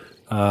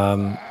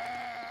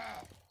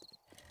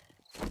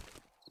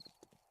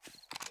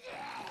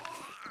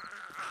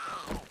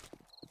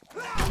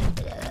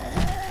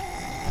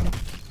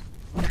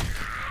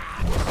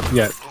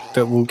 Yeah,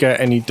 that we'll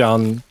get any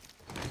done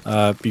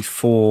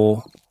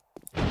before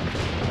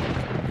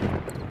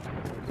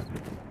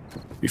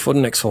the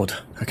next horde.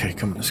 Okay,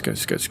 come on, let's go.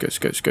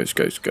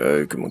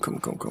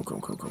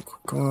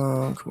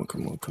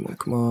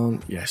 Come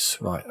on. Yes,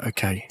 right,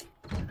 okay.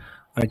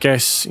 I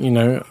guess, you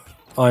know,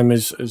 I'm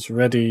as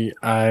ready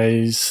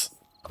as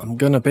I'm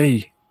gonna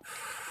be.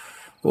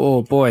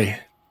 Oh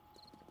boy.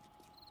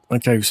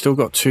 Okay, we've still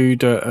got 2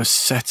 that are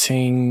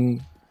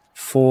setting,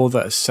 4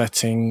 that are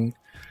setting.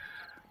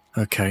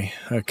 Okay.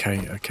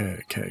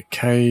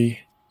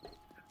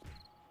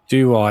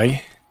 Do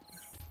I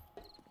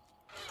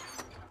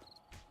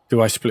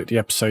split the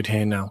episode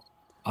here now?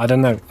 I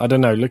don't know.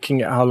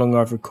 Looking at how long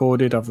I've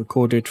recorded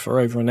for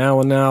over an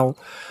hour now.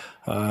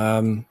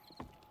 I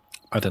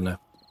don't know.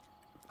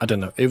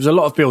 It was a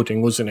lot of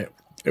building, wasn't it?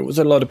 It was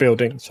a lot of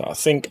building. So I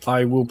think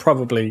I will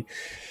probably,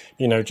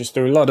 you know, just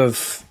do a lot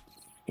of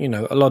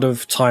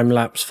time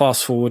lapse,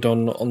 fast forward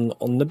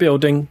on the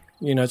building.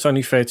 You know, it's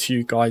only fair to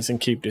you guys, and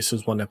keep this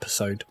as one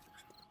episode.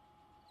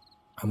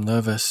 I'm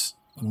nervous.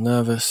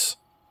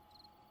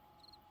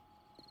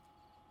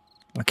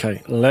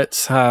 Okay,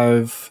 let's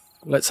have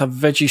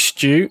veggie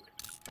stew.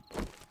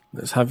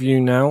 Let's have you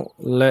now.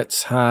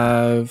 Let's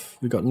have...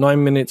 We've got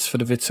 9 minutes for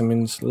the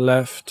vitamins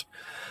left.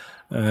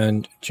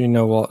 And do you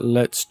know what?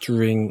 Let's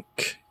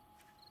drink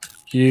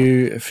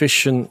you.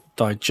 Efficient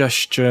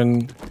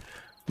digestion.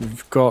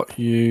 We've got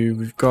you.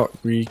 We've got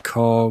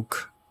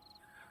recog.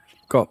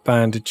 Got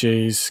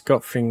bandages.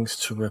 Got things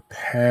to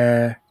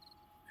repair.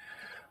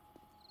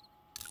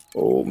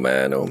 Oh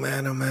man, oh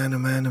man, oh man, oh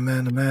man, oh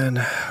man, oh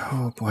man.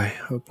 Oh boy,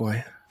 oh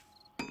boy.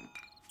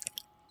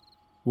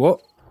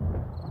 What?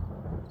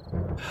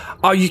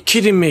 Are you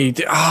kidding me?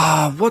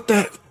 What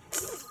the...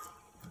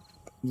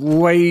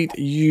 Wait,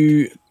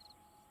 you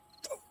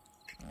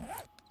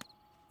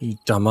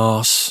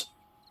dumbass.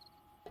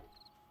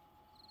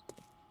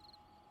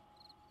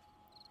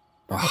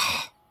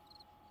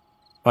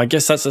 I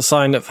guess that's a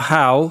sign of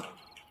how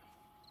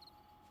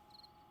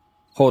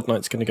Horde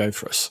Knight's going to go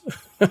for us.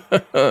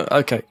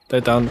 Okay, they're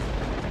done.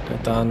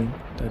 They're done.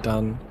 They're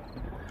done.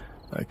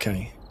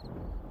 Okay.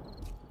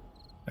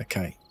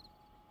 Okay.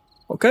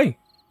 Okay.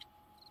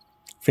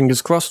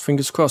 Fingers crossed,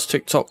 fingers crossed.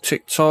 Tick tock,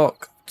 tick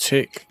tock,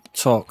 tick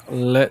tock.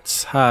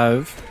 Let's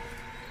have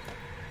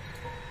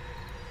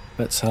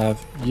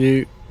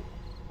you.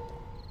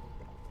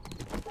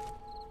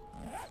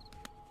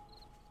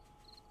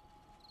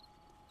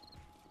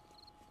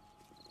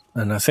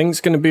 And I think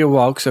it's going to be a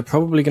while because they're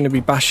probably going to be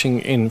bashing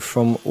in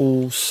from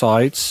all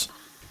sides.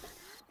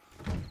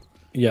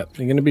 Yep,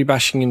 they're going to be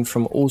bashing in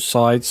from all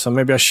sides. So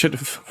maybe I should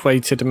have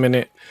waited a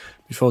minute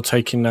before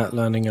taking that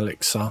learning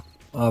elixir.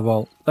 Ah,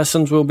 well,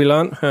 lessons will be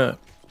learnt. Huh.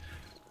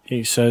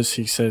 He says.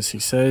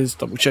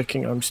 Double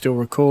checking I'm still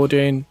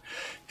recording.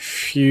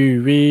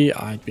 Fury,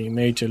 I'd be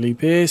majorly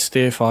pissed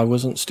if I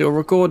wasn't still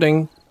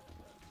recording.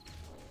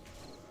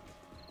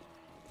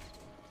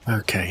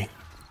 Okay.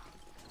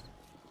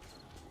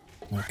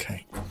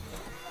 Okay.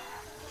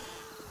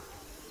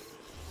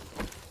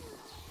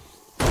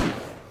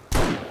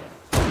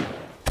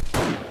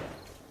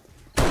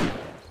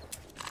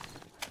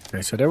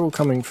 Okay, so they're all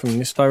coming from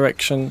this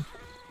direction.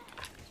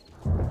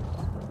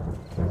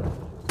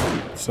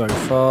 So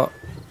far.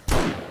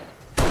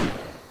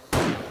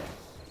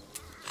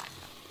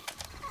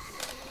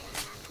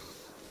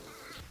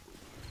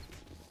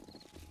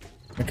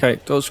 Okay,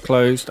 door's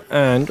closed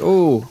and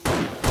oh.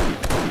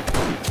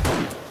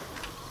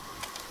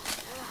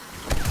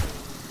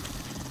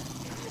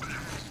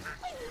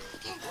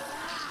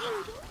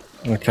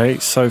 Okay,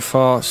 so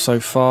far,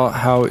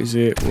 how is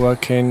it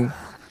working?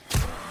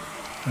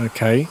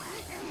 Okay.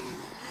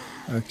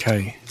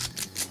 Okay.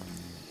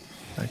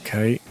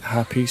 Okay,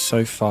 happy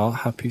so far,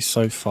 happy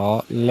so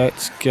far.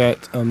 Let's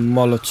get a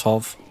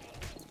Molotov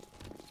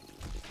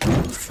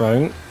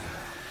thrown.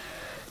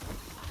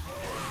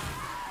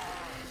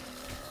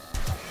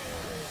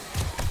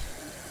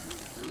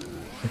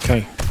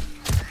 Okay.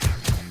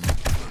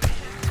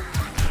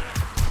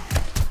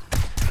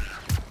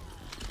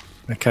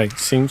 Okay,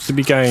 seems to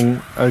be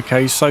going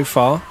okay so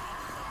far.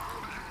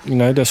 You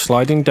know, they're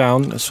sliding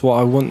down. That's what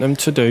I want them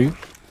to do.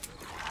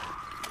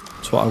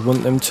 That's what I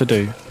want them to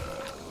do.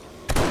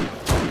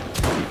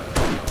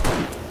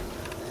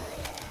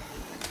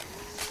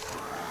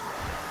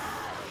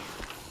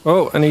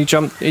 Oh, and he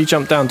jumped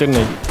down, didn't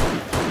he?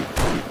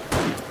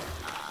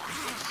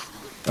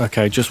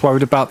 Okay, just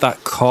worried about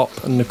that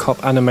cop and the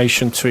cop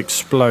animation to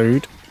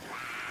explode.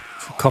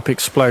 If the cop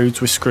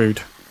explodes, we're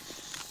screwed.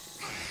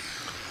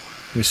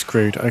 We're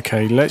screwed.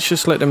 Okay, let's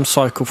just let them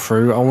cycle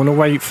through. I want to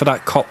wait for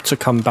that cop to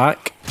come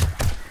back.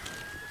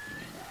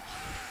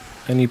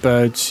 Any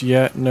birds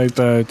yet? No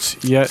birds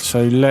yet.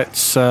 So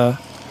let's have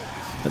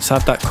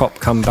that cop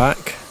come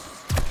back.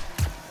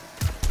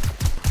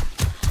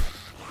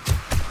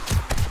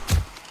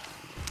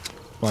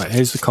 Right,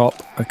 here's the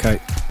cop. Okay.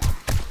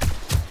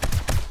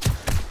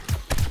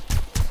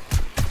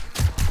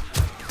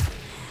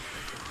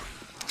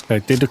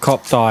 Okay, did the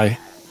cop die?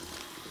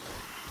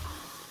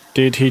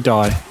 Did he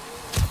die?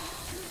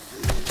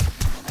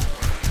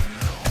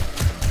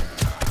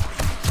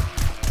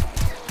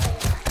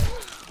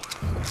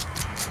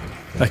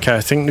 Okay,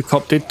 I think the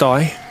cop did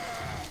die.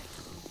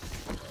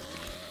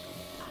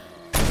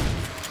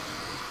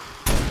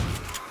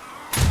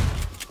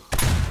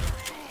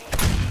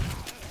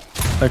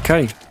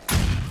 Okay.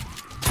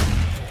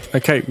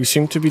 Okay, we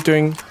seem to be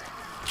doing...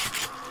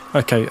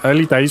 Okay,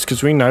 early days,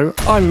 because we know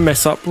I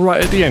mess up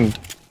right at the end.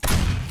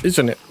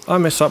 Isn't it? I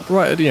mess up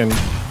right at the end.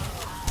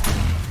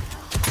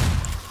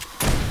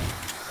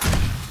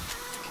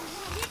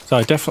 So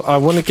I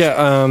want to get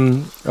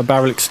a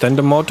barrel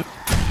extender mod.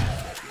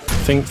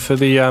 I think for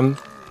the...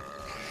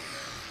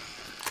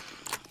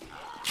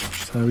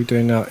 So how are we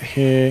doing out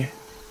here?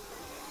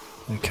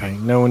 Okay,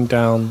 no one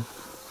down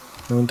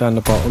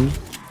the bottom.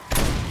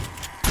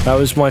 That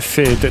was my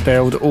fear, that they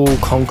would all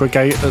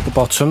congregate at the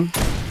bottom.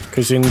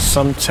 Because in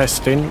some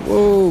testing...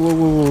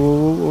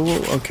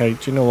 Whoa. Okay,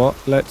 do you know what?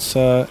 Let's...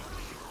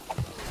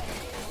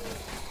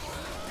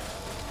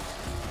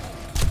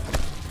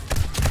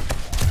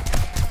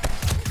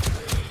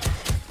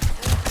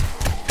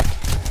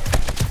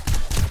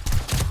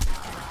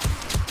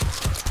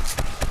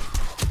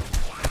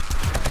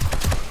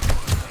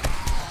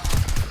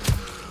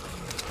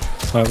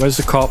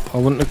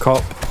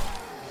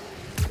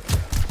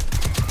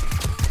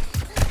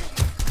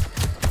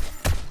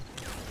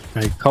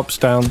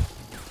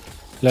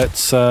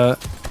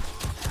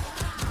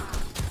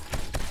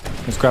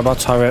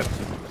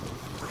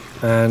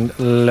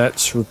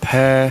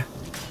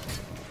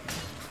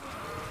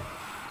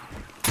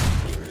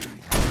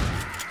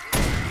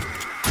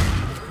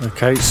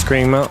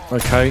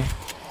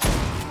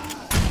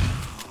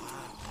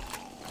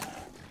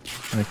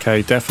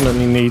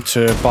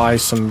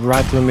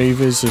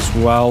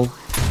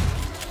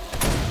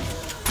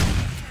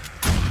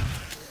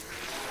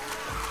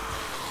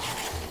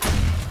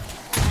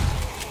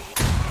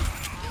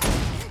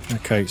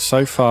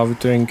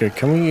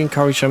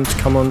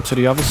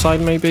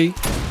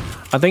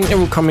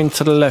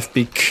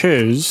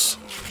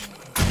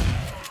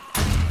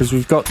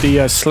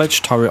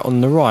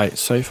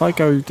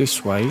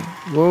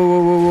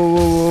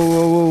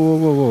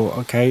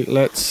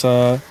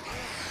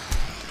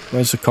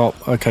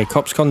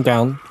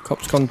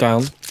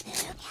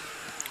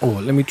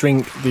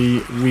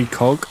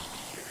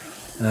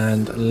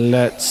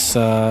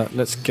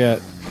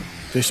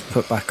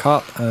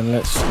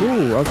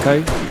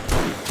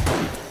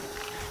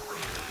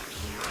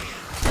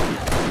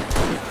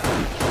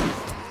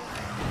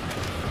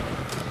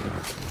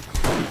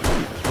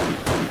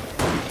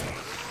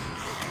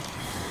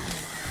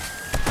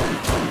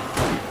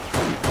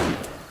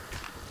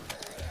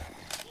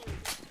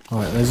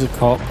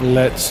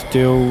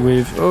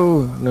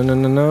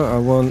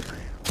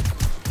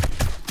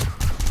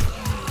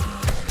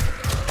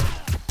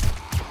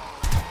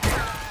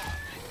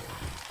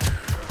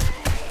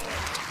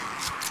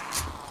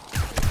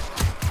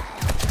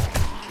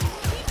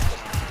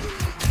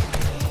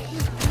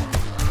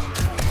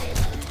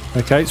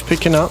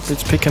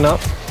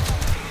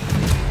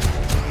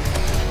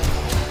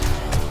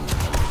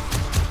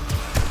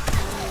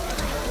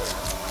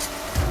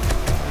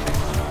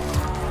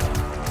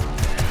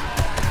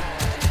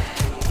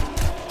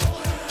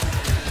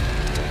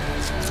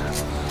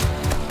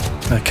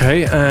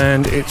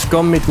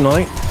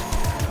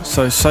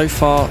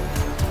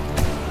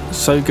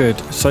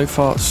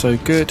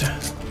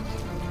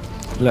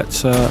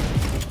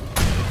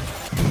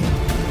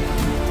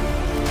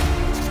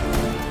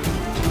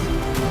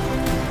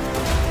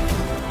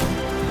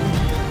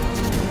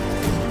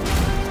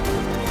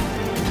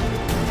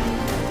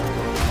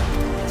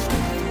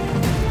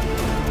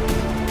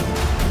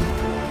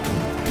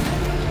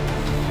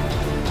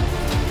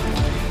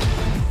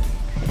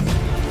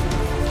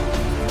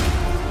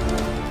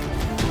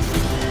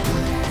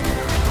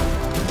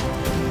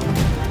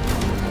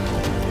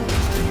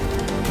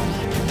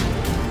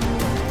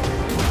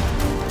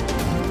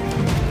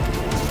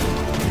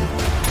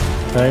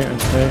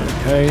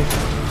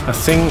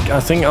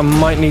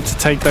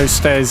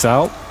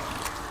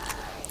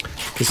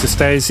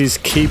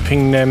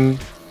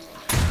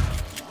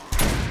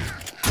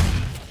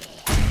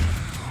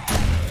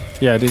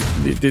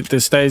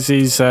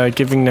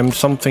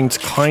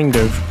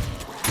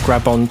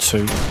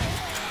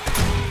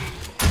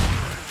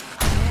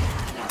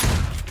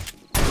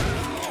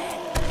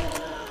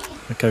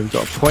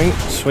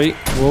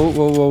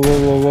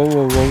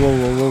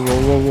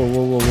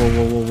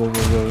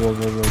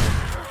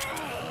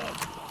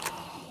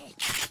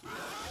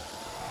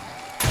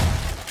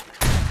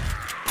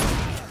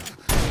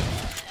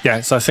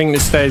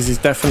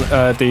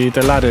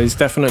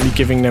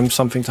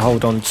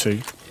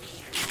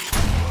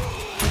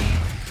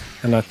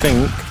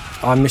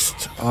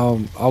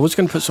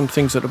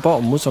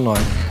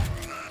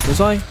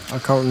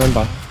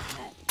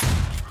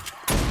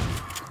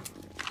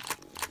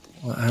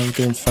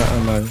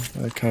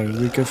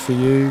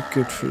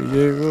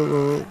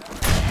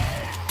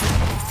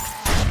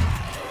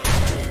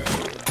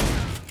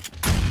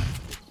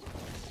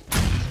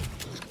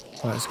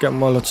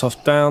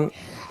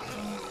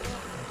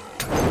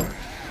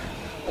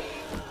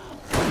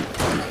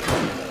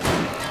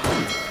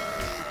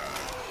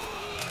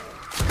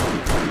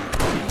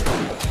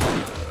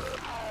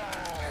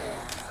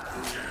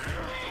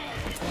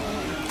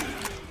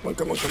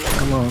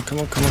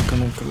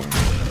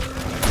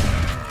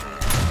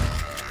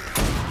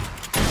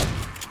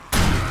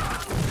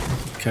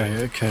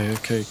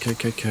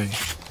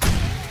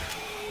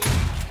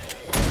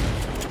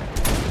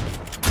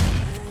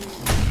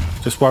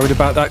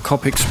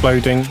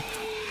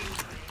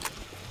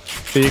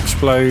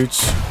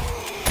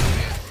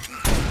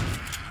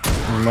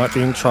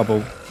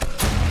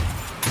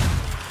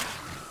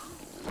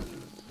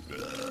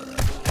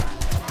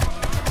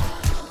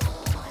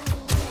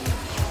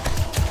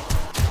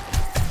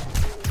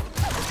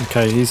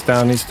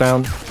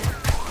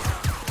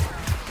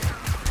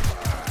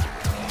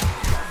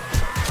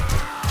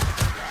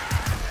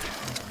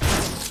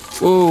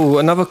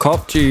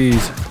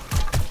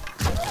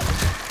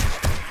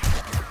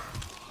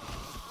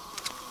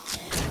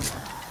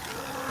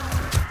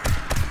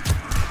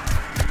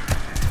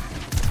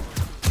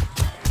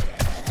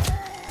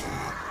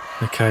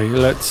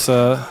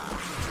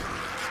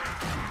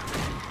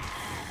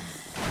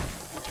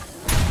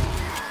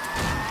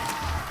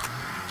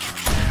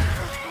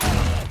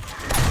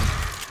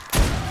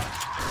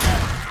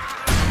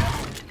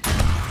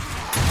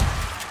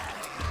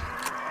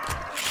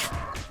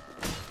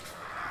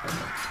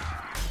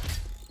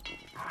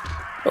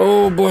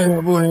 Oh boy,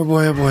 oh boy, oh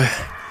boy, oh boy.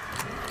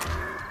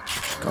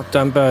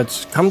 Goddamn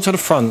birds. Come to the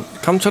front.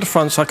 Come to the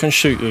front so I can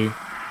shoot you.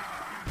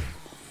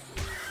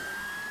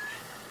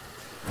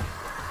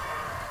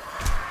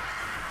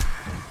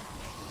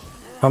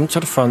 Come to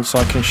the front so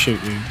I can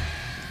shoot you.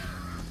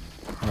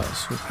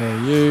 Let's repair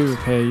you,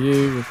 repair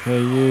you, repair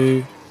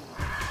you.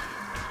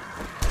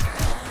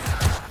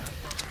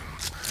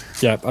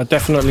 Yeah, I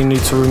definitely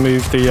need to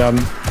remove the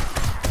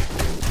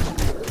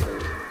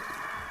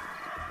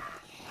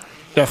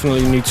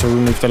definitely need to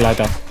remove the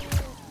ladder.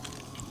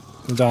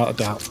 Without a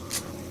doubt.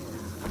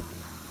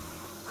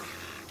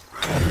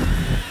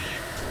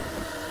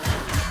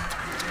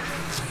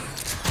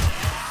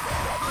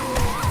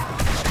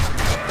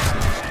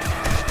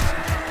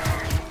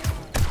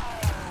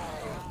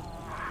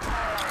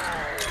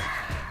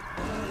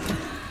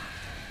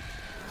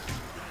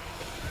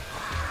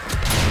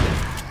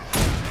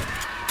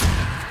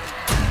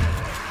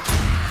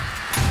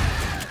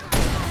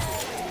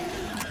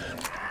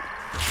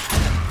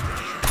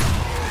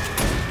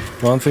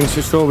 One thing's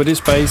for sure with this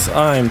base,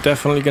 I'm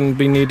definitely going to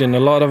be needing a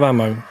lot of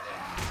ammo.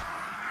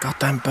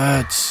 Goddamn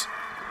birds.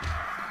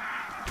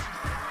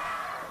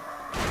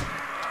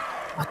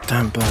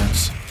 Goddamn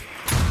birds.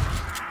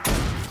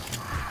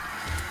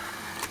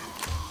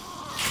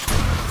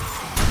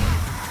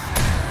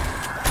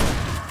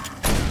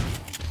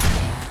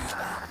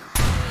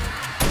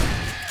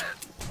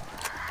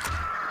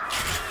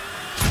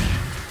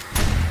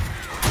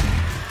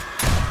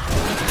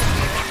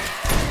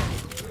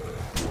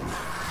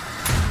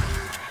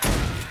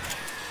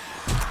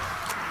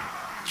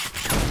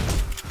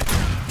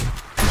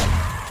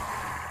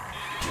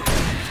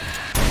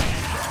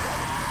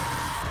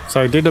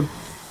 So did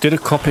a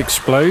cop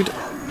explode?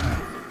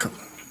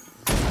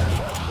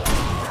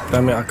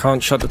 Damn it, I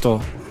can't shut the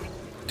door.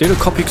 Did a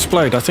cop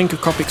explode? I think a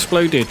cop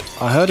exploded.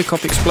 I heard a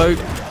cop explode.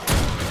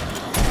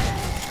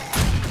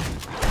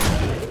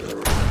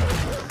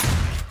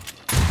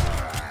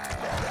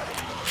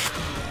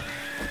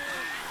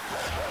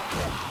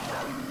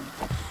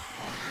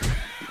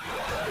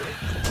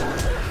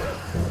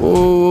 Whoa,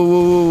 whoa,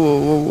 whoa, whoa,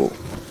 whoa, whoa.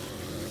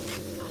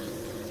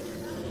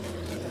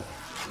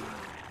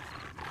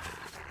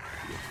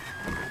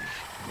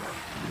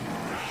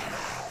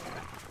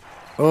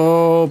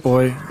 Oh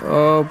boy,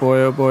 oh boy,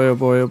 oh boy, oh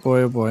boy, oh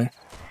boy, oh boy.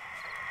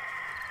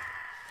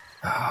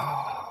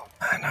 Oh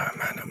man, oh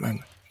man, oh man.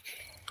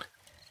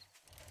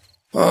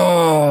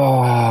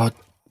 Oh,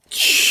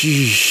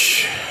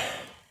 jeez.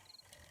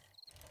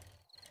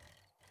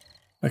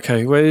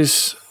 Okay,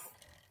 where's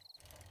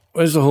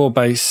the Horde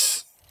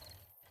base?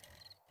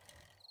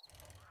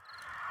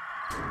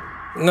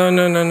 No,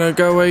 no, no, no,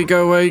 go away,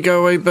 go away,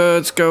 go away,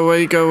 birds, go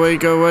away, go away,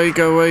 go away,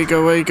 go away,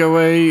 go away, go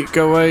away,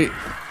 go away.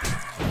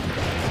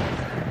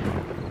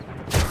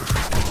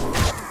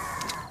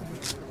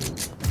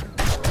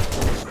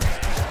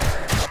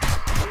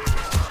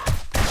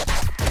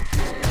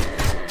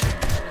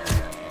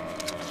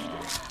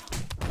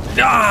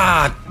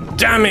 Ah,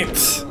 damn it!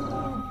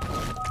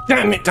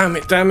 Damn it, damn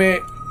it, damn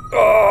it!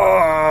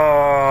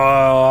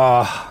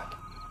 Oh!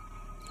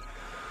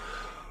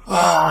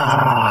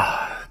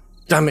 Ah!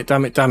 Damn it,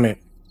 damn it, damn it.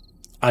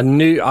 I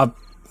knew the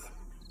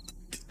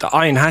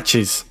iron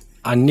hatches.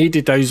 I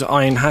needed those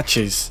iron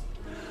hatches.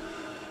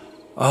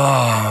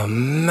 Oh,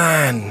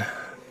 man.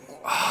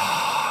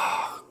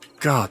 Oh,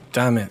 God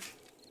damn it.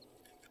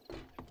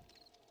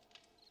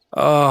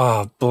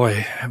 Oh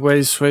boy,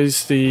 where's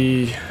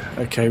the...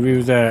 Okay, we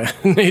were there.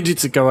 Needed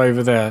to go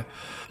over there.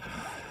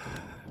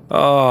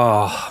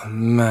 Oh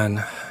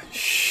man,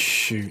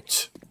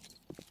 shoot.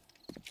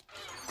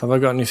 Have I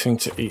got anything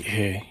to eat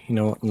here? You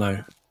know what?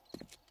 No.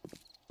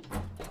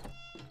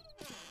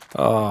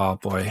 Oh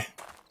boy.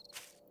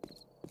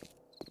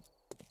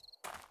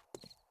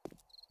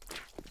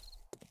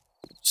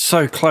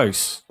 So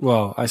close.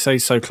 Well, I say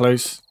so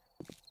close.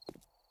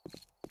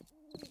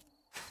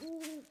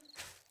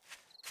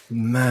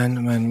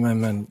 Man, man,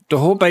 man, man. The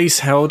whole base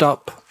held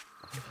up.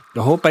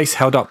 The whole base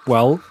held up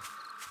well.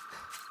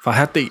 If I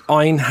had the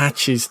iron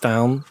hatches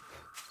down,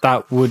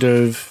 that would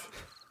have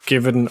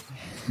given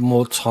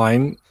more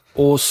time.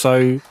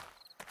 Also,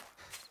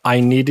 I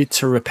needed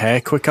to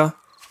repair quicker.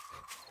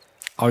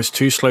 I was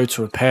too slow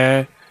to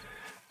repair.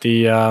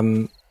 The,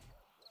 do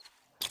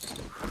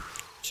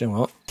you know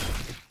what?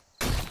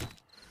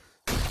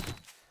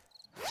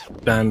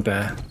 Damn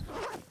bear.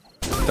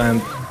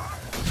 Damn.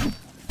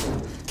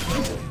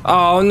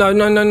 Oh no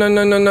no no no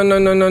no no no no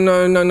no no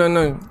no no no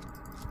no.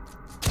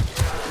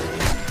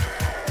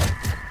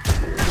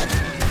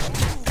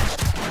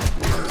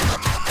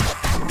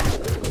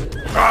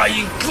 Ah,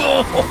 you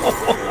go!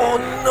 Oh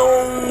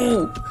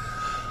no!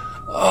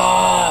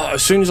 Oh,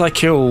 as soon as I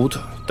killed,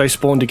 they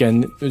spawned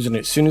again, isn't it?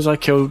 As soon as I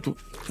killed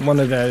one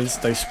of theirs,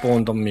 they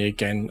spawned on me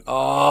again.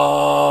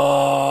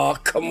 Oh,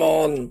 come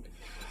on!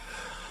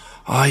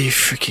 Are you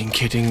freaking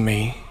kidding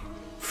me?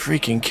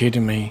 Freaking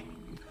kidding me?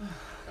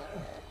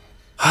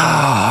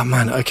 Ah,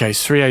 man, okay,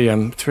 it's 3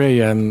 AM,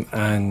 3 AM,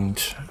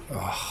 and...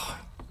 Oh.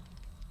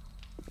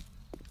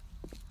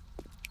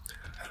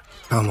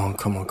 Come on,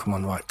 come on, come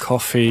on. Right,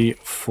 coffee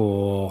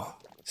for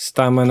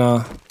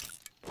stamina.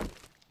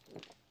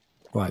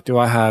 Right, do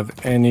I have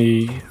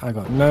any... I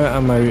got no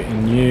ammo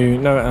in you,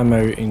 no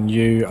ammo in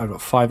you. I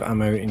got 5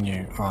 ammo in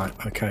you. Right,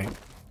 okay.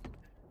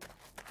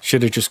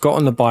 Should have just got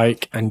on the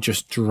bike and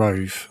just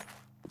drove.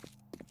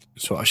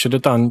 That's what I should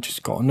have done.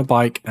 Just got on the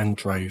bike and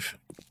drove.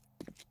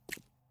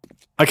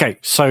 Okay,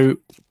 so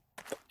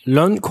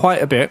learned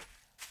quite a bit.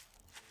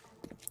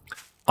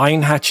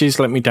 Iron hatches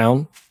let me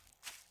down.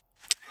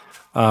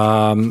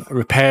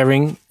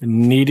 Repairing,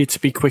 needed to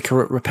be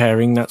quicker at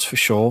repairing, that's for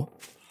sure.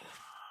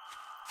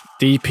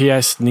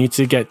 DPS, need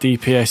to get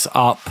DPS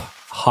up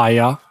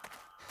higher.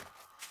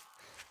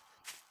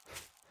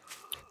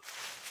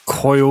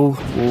 Coil,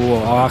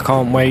 oh, I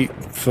can't wait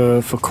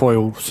for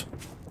coils.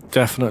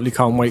 Definitely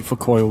can't wait for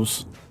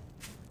coils.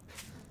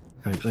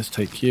 Okay, let's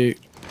take you.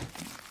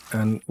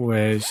 And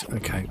where's my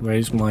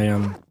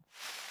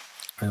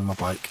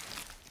bike?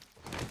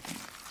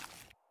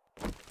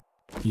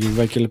 You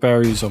regular bear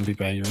or you zombie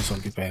bear? You're a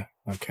zombie bear.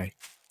 Okay.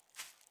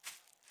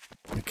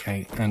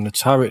 Okay, and the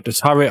turret,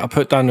 I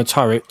put down the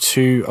turret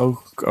to,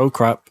 oh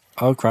crap.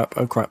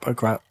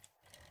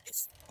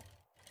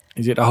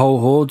 Is it the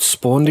whole horde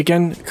spawned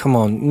again? Come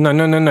on.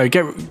 No.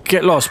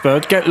 Get lost,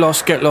 bird. Get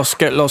lost.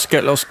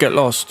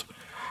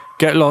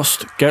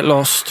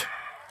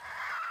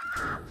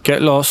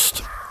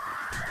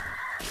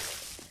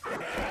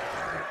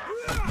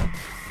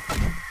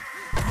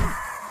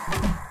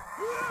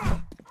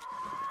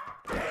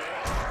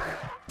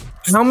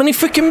 How many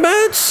freaking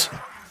birds?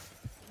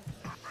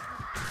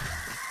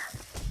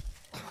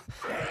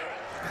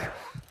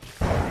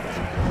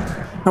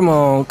 Come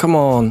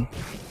on.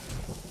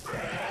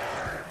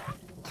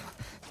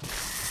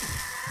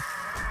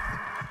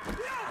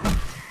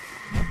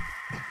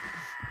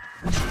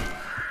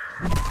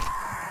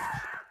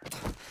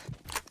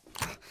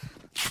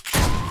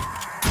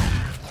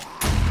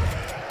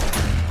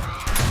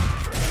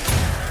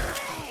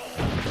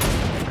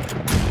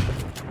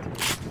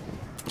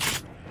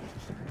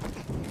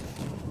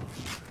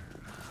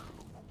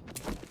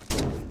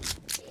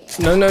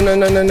 No.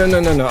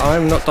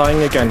 I'm not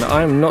dying again.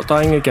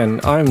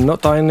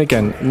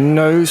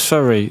 No,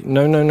 sorry.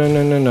 No.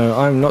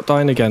 I'm not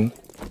dying again.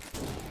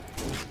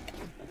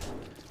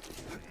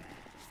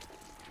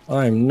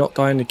 I'm not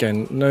dying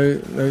again.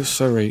 No,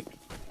 sorry.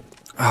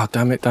 Oh,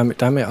 damn it.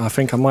 I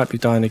think I might be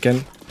dying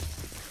again.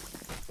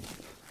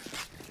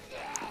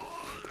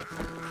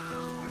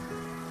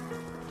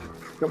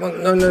 Come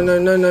on. No.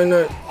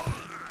 No.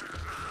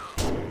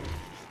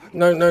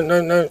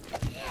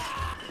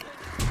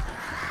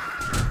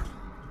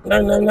 Oh,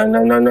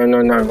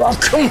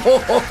 come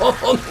on.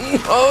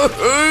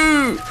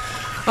 No.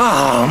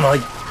 Oh, my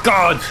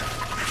God.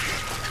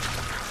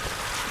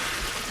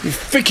 You're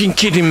freaking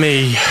kidding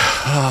me.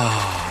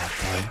 Oh,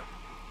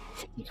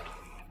 boy.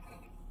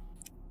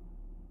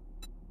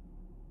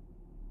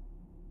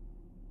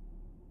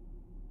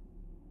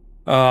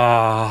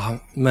 Oh,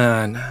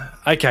 man.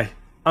 Okay.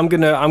 I'm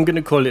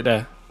gonna call it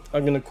there.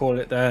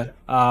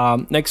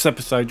 Next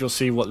episode, you'll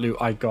see what loot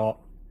I got.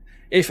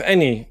 If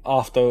any,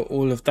 after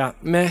all of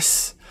that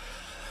mess.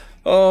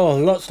 Oh,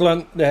 lots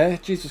learnt there.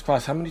 Jesus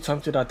Christ, how many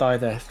times did I die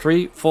there?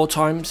 3, 4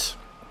 times?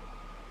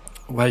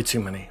 Way too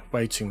many.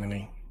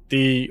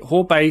 The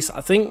Horde base,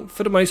 I think,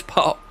 for the most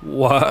part,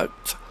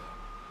 worked.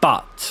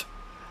 But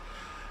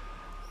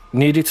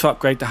needed to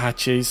upgrade the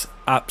hatches,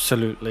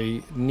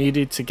 absolutely.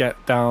 Needed to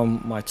get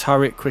down my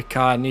turret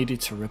quicker.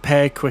 Needed to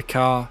repair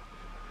quicker.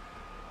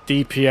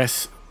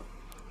 DPS,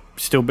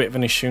 still a bit of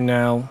an issue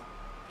now.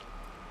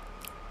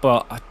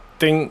 But I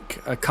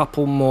think a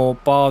couple more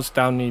bars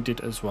down needed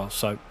as well.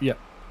 So yeah,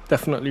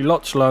 definitely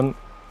lots learned.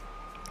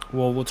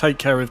 Well, we'll take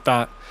care of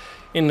that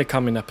in the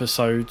coming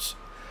episodes.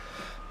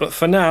 But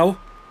for now,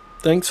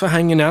 thanks for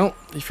hanging out.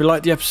 If you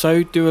like the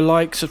episode, do a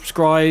like,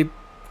 subscribe.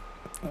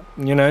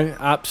 You know,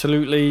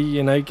 absolutely,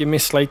 you know, give me a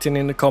slating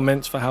in the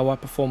comments for how I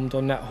performed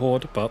on that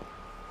Horde. But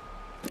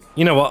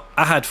you know what,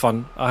 I had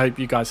fun. I hope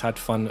you guys had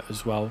fun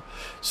as well.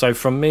 So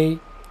from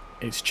me,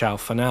 it's ciao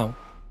for now.